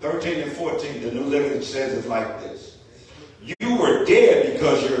 13 and 14, the New Living says it like this. You were dead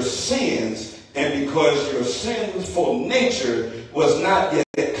because your sins and because your sinful nature was not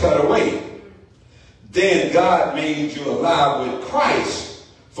yet cut away. Then God made you alive with Christ,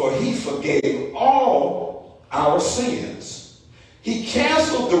 for he forgave all our sins. He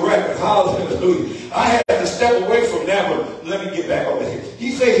canceled the record. Hallelujah. I had to step away from that, but let me get back over here.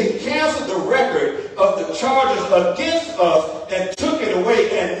 He said he canceled the record of the charges against us and took it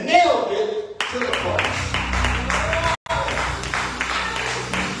away and nailed it to the cross.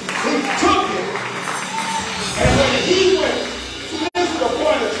 He took it, and when he went, this is the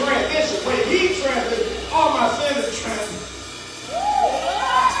point of transition. When he transitioned, all my sins are transitioned.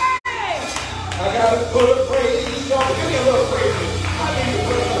 I got to put a praise on. Give me a little praise. I need to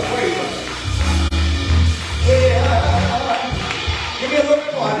put a little praise on. Yeah. Give me a little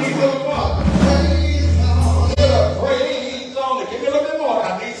bit more. I need a little more. Praise on. Put a praise on it. Give me a little bit more. I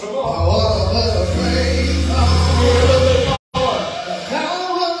need some more. I want to put a praise on. Give me a little bit more. I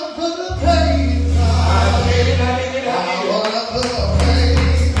want to put a praise on. I need it. I want to put a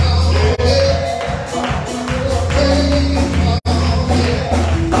praise on.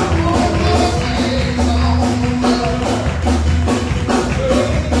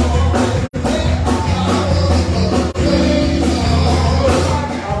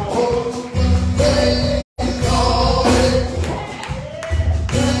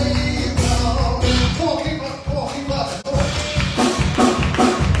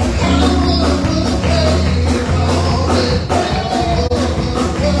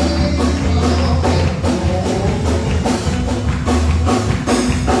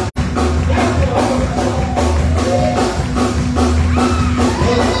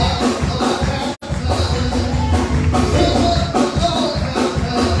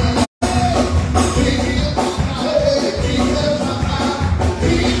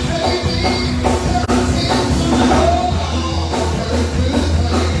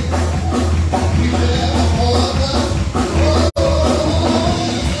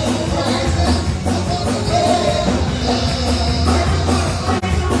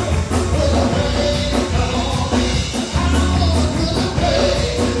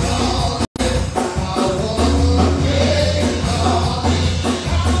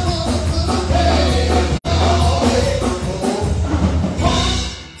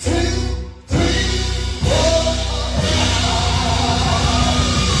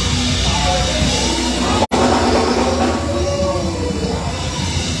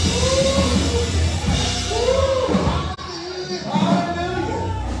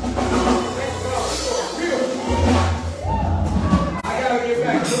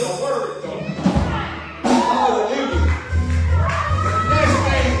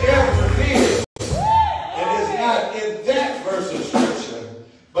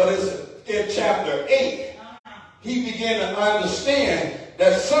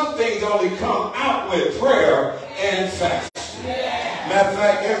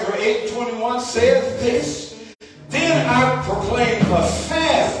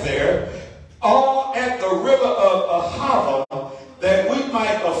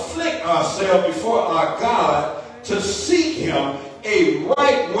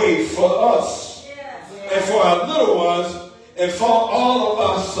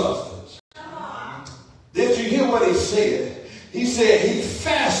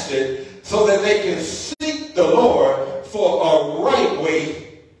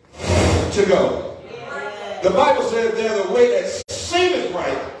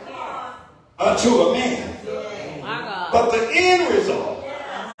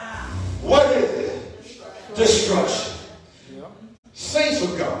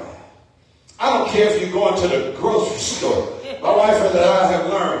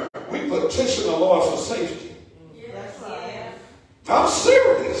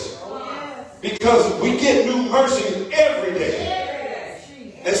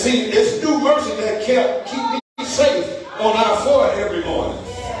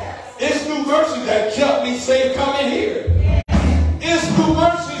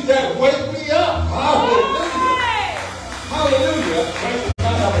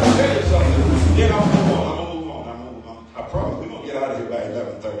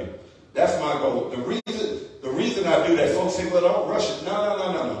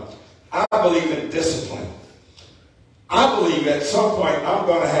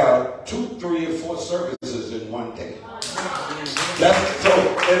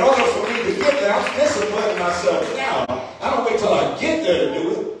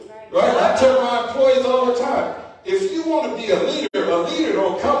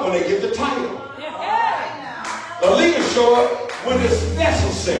 A leader show up when it's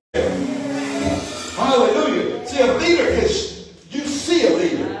necessary. Hallelujah. See, a leader is, you see a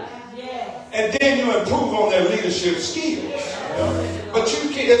leader, and then you improve on their leadership skills. But you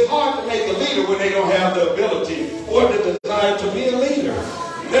can, it's hard to make a leader when they don't have the ability or the desire to be a leader.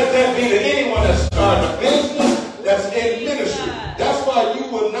 Let that be to anyone that's starting a business, that's in ministry. That's why you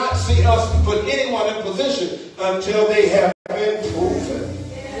will not see us put anyone in position until they have been proven.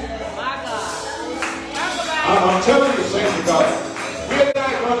 I'm telling you, saints of God, we're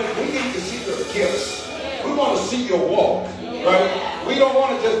not going to, we need to see your gifts. We want to see your walk, right? We don't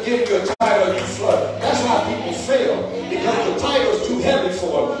want to just give you a title and you flood. That's why people fail, because the title is too heavy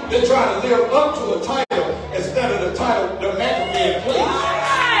for them. They're trying to live up to a title instead of the title the man can be in place.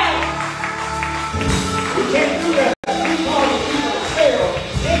 We can't do that. We call the people to fail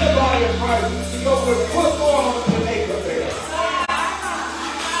in the body of Christ because we're put more on them than they could fail.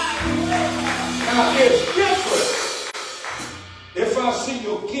 Now, it's different if I see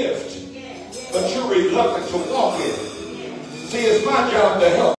your gift, but you're reluctant to walk in it. See, it's my job to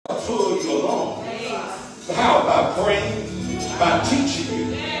help pull you along. How? By praying, by teaching you,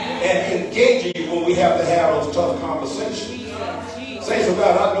 and engaging you when we have to have those tough conversations. Saints of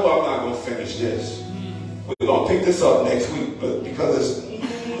God, I know I'm not going to finish this. We're going to pick this up next week, but because it's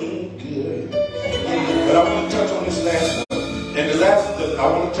good. But I want to touch on this last one. And the last, I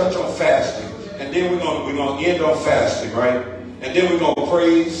want to touch on fasting. And then we're going to end on fasting, right? And then we're going to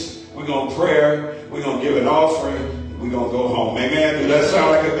praise, we're going to pray, we're going to give an offering, we're going to go home. Amen? Does that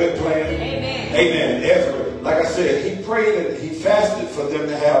sound like a good plan? Amen. Amen. Ezra, like I said, he prayed and he fasted for them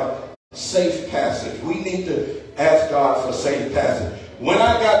to have safe passage. We need to ask God for safe passage. When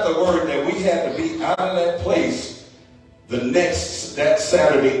I got the word that we had to be out of that place that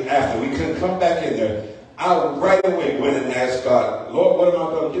Saturday after, we couldn't come back in there, I right away went and asked God, Lord, what am I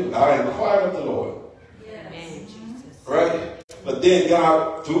going to do? I inquired of the Lord. Yes. Right? But then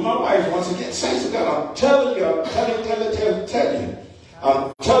God, through my wife, once again, saints of God, I'm telling you, I'm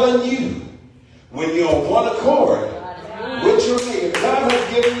telling you, when you're on one accord with your mate, God has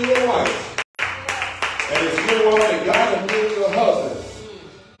given you a wife. And if you're a woman, God has given you a husband.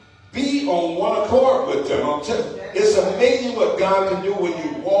 Be on one accord with them. I'm telling you, it's amazing what God can do when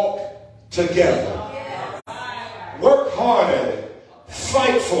you walk together. Work hard at it.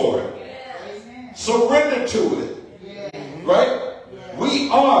 Fight for it. Surrender to it. Right? We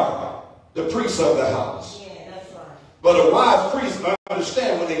are the priests of the house. But a wise priest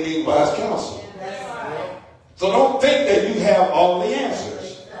understands when they need wise counsel. So don't think that you have all the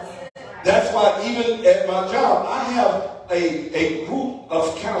answers. That's why even at my job, I have a group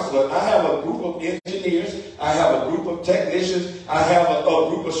of counselors. I have a group of engineers. I have a group of technicians. I have a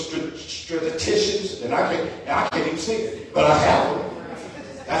group of statisticians. And I can't even say it, but I have them.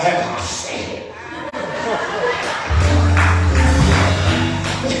 I say it.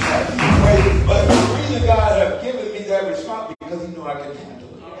 But the reason God has given me that response because He knows I can handle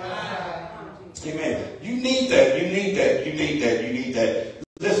it. Amen. You need that. You need that. You need that. You need that.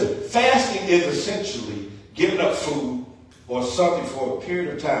 Listen, fasting is essentially giving up food or something for a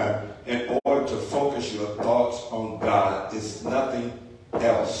period of time in order to focus your thoughts on God. It's nothing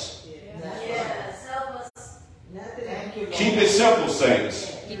else. Yes. Help us. Keep it simple,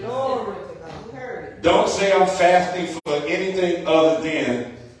 saints. Don't say I'm fasting for anything other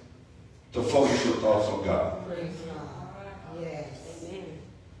than to focus your thoughts on God.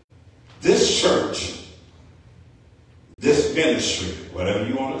 This church, this ministry, whatever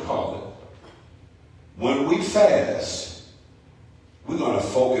you want to call it, when we fast, we're going to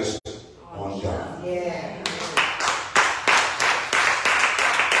focus on God.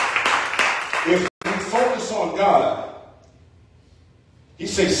 If we focus on God, He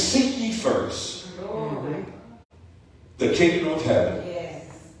says, seek ye first the kingdom of heaven,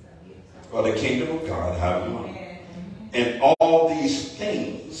 or the kingdom of God, however you want. And all these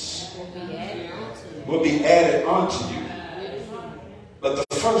things will be added unto you. But the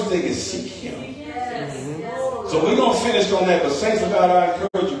first thing is seek Him. So we're going to finish on that. But saints of God, I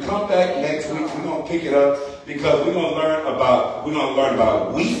encourage you, come back next week. We're going to pick it up because we're going to learn about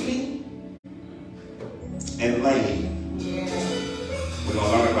weeping and laying. We're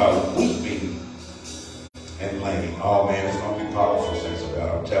going to learn about weeping and laying. Oh man, it's going to be powerful, saints of God.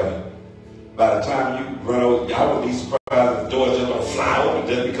 I'm telling you. By the time you run over, I wouldn't be surprised if the doors just don't fly open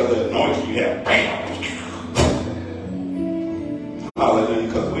just because of the anointing you have. Bam! Hallelujah,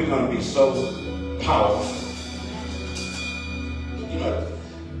 because we're going to be so powerful. You know,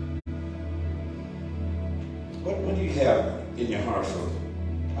 what do you have in your heart for?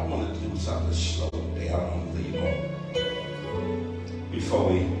 I want to do something slow today. I want to leave on before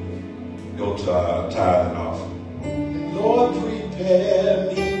we go to our tithe and offering. Lord,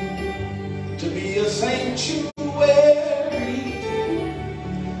 prepare me to be a sanctuary,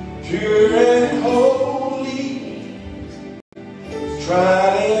 pure and holy,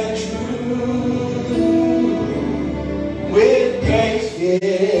 tried and true, with thanksgiving.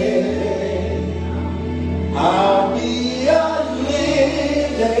 I'll be a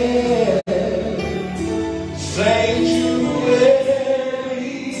living sanctuary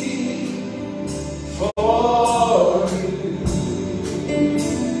for you.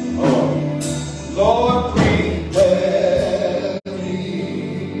 Oh, Lord, prepare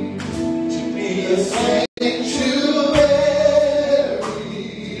me to be a sanctuary.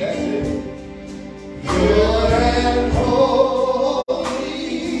 That's it. Pure and holy,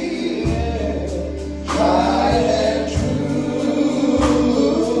 tried and true,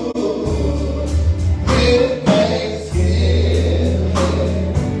 with thanksgiving.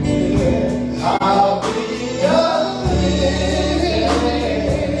 I'll be a living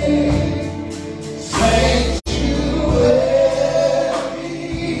sanctuary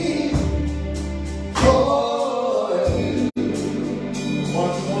for you.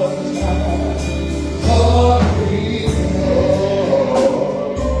 One more time. Lord, be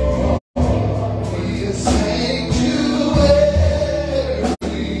a sanctuary,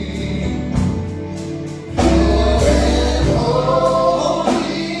 pure and holy,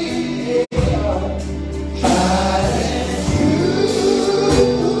 tried and true,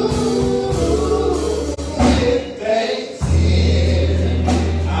 with thanksgiving.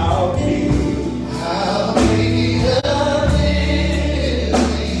 I'll be a living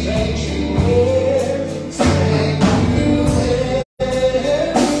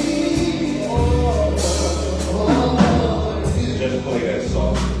Just play that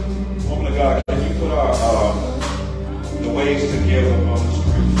song. Woman of God, can you put our the ways to give up on the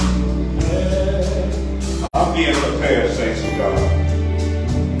screen? I'm being prepared, saints of God.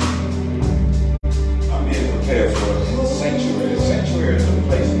 I'm being prepared for a sanctuary. A sanctuary is a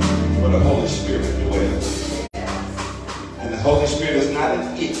place where the Holy Spirit dwells. And the Holy Spirit is not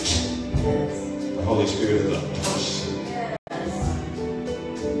an it. The Holy Spirit is a person.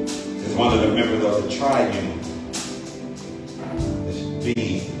 It's one of the members of the triune. It's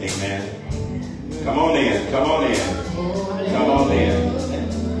being. Amen. Come on in. Come on in. Come on in.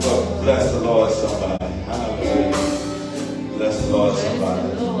 Well, bless the Lord, somebody. Hallelujah. Bless the Lord, somebody.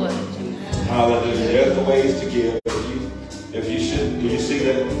 Hallelujah. There's the ways to give. If you should, do you see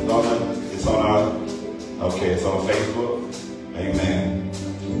that? It's on our, okay, it's on Facebook. Amen.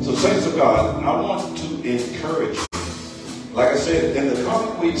 So, saints of God, I want to encourage you. Like I said, in the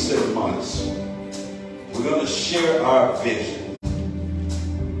coming weeks and months, we're going to share our vision.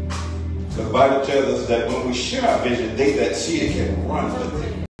 The Bible tells us that when we share our vision, they that see it can run with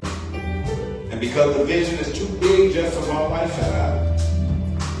it. And because the vision is too big just for my wife and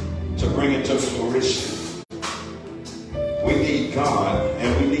I to bring it to fruition, we need God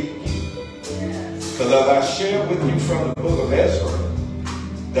and we need you. Because as I shared with you from the book of Ezra,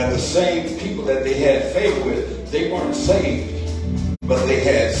 that the same people that they had favor with, they weren't saved, but they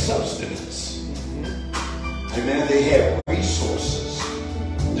had substance. Amen. They had resources.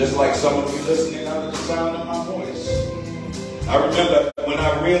 Just like some of you listening under the sound of my voice. I remember when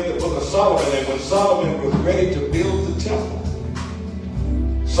I read the book of Solomon, and when Solomon was ready to build the temple,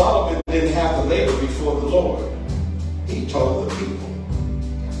 Solomon didn't have to labor before the Lord. He told the people.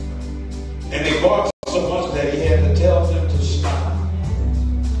 And they bought so much that he had to tell them to stop.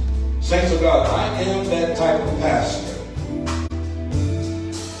 Saints of God, I am that type of pastor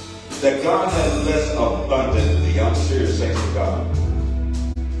that God has blessed abundantly. I'm serious, saints of God.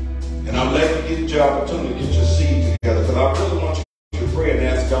 And I'm letting you get your opportunity to get your seed together, because I really want you to pray and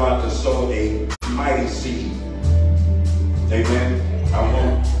ask God to sow a mighty seed. Amen. I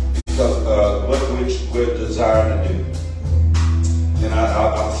want, because which we're desiring to do. And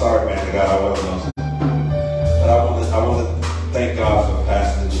I'm sorry, man, God, I wasn't. But I want to thank God for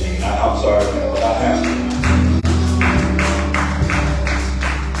Pastor Gene. I'm sorry, man, but I have to.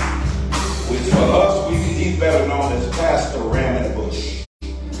 Which for us, he's better known as Pastor Ram in the Bush.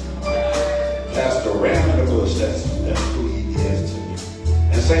 Pastor Ram in the Bush, that's who he is to me.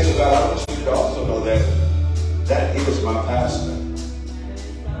 And saints of God, I want you to also know that that is my pastor.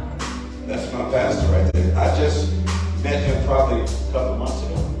 That's my pastor right there. I just met him probably a couple months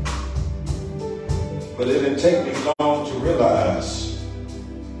ago. But it didn't take me long to realize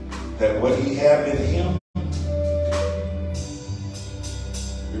that what he had in him.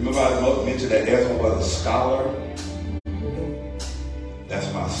 Remember I mentioned that Ezra was a scholar? That's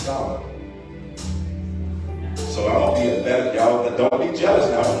my scholar. So I'm going to be a better, y'all, but don't be jealous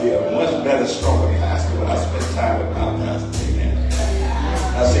now. I'm going to be a much better, stronger pastor when I spend time with my pastor. Amen.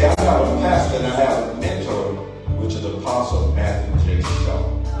 Now see, I have a pastor and I have a mentor, which is Apostle Matthew J. Shaw.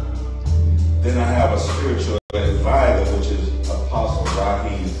 Then I have a spiritual advisor, which is Apostle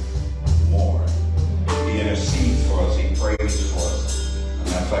Raheem Moore. He intercedes for us. He prays for us. As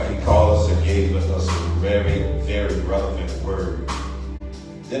a matter of fact, he called us and gave us a very, very relevant word.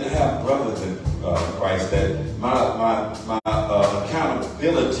 Then I have brothers in Christ that my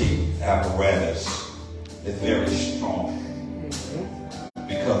accountability apparatus is very strong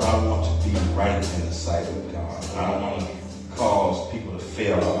because I want to be right in the sight of God. I don't want to cause people to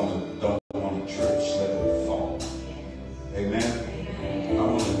fail. I don't want the church to let it fall. Amen? I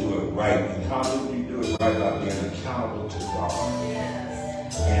want to do it right. And how do you do it right? By being accountable to God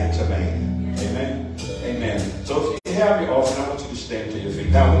and to man. Amen? Amen. So if you have your offering, I want you to stand to your feet.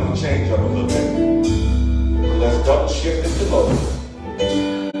 Now we're going to change up a little bit. Let's double shift it to low.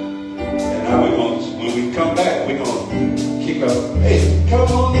 And now we're going to, when we come back, we're going to kick up. Hey, come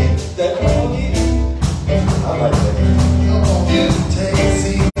on in. Come on in. I like that. Come on in, take a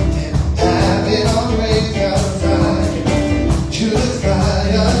seat and have it on raise your side to the sky.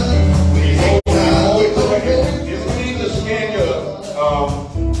 If you need to scan your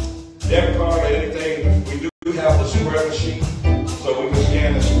debit card or anything, we do have the square machine, so we can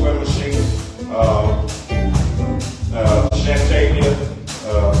scan the square machine. Shantavia,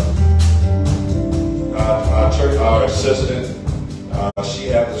 our assistant, she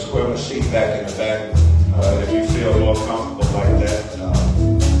has the square machine back in the back. If you feel more comfortable like that,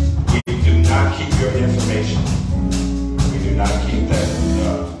 we do not keep your information. We do not keep that.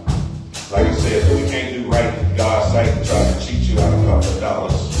 Like I said, we can't do right in God's sight and try to cheat you out a couple of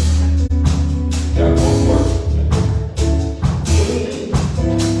dollars. That won't work.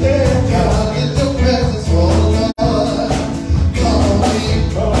 God is the presence for the Lord. Come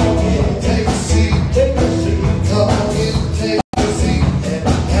on in, take a seat. Come on in, take a seat and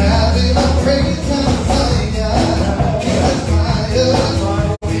have it on praise and fire. Get fire.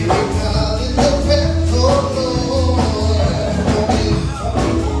 God is the presence for the Lord. Come on in,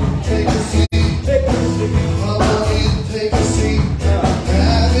 take a seat. Come on in, take a seat.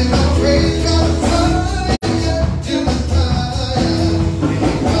 Have it on praise and fire. To the fire.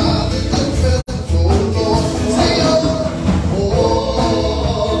 God is the presence for the Lord. Say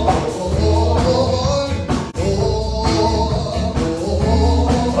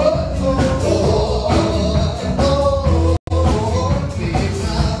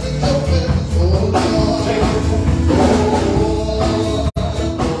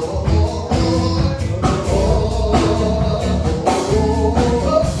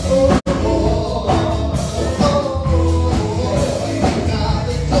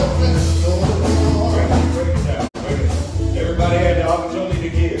Everybody had the opportunity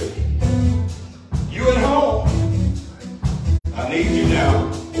to give. You at home, I need you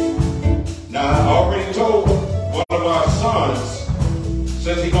now. Now, I already told one of our sons,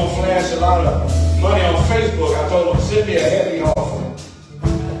 since he's going to flash a lot of money on Facebook, I told him, send me a heavy offering.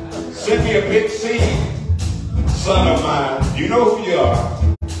 Send me a big seed, son of mine. You know who you are.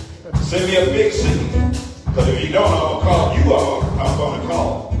 Send me a big seed. Because if you don't, I'm going to call you on. I'm going to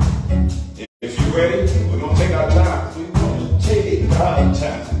call. If you're ready, we're going to take our time. We're going to take our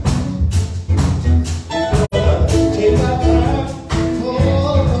time. Take our time. We're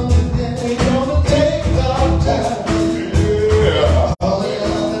going to take our time. Yeah.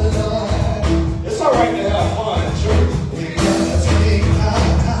 It's all right to have fun in church. we gotta take our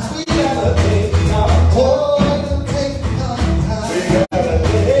time. We got to take our time. Oh, take our time. We got to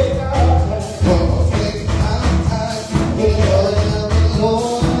take our time. Oh, take our time. We gotta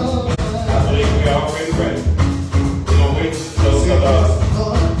Lord. I believe we are already ready. We're going to wait till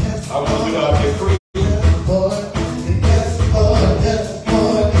I want you to get free.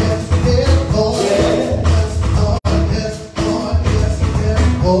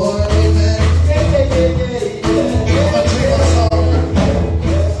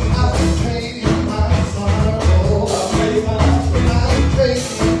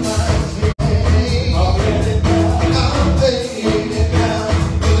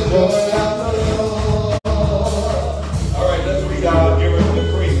 All right, let's read out and give her the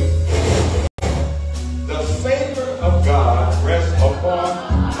decree. The favor of God rests upon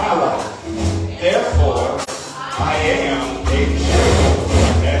my life. Therefore, I am a cheerful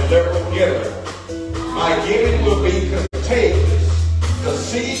and liberal giver. My giving will be contagious. The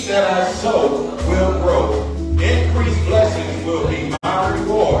seed that I sow will grow. Increased blessings will be my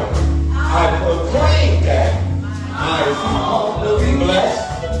reward. I proclaim that my home will be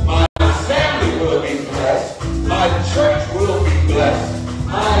blessed. My family will be blessed.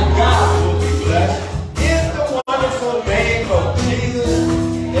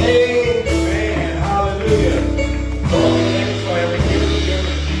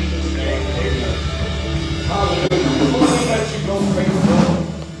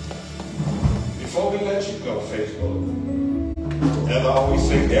 on Facebook. As I always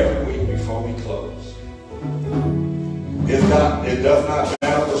say every week before we close, it does not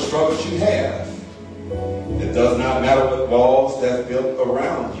matter what struggles you have. It does not matter what walls that's built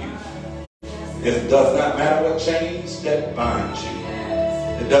around you. It does not matter what chains that bind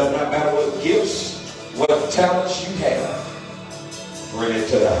you. It does not matter what gifts, what talents you have. Bring it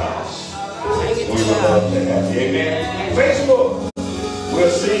to the house. We would love to have you. Amen. Facebook. We'll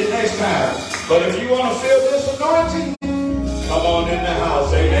see you next time. But if you want to feel this anointing,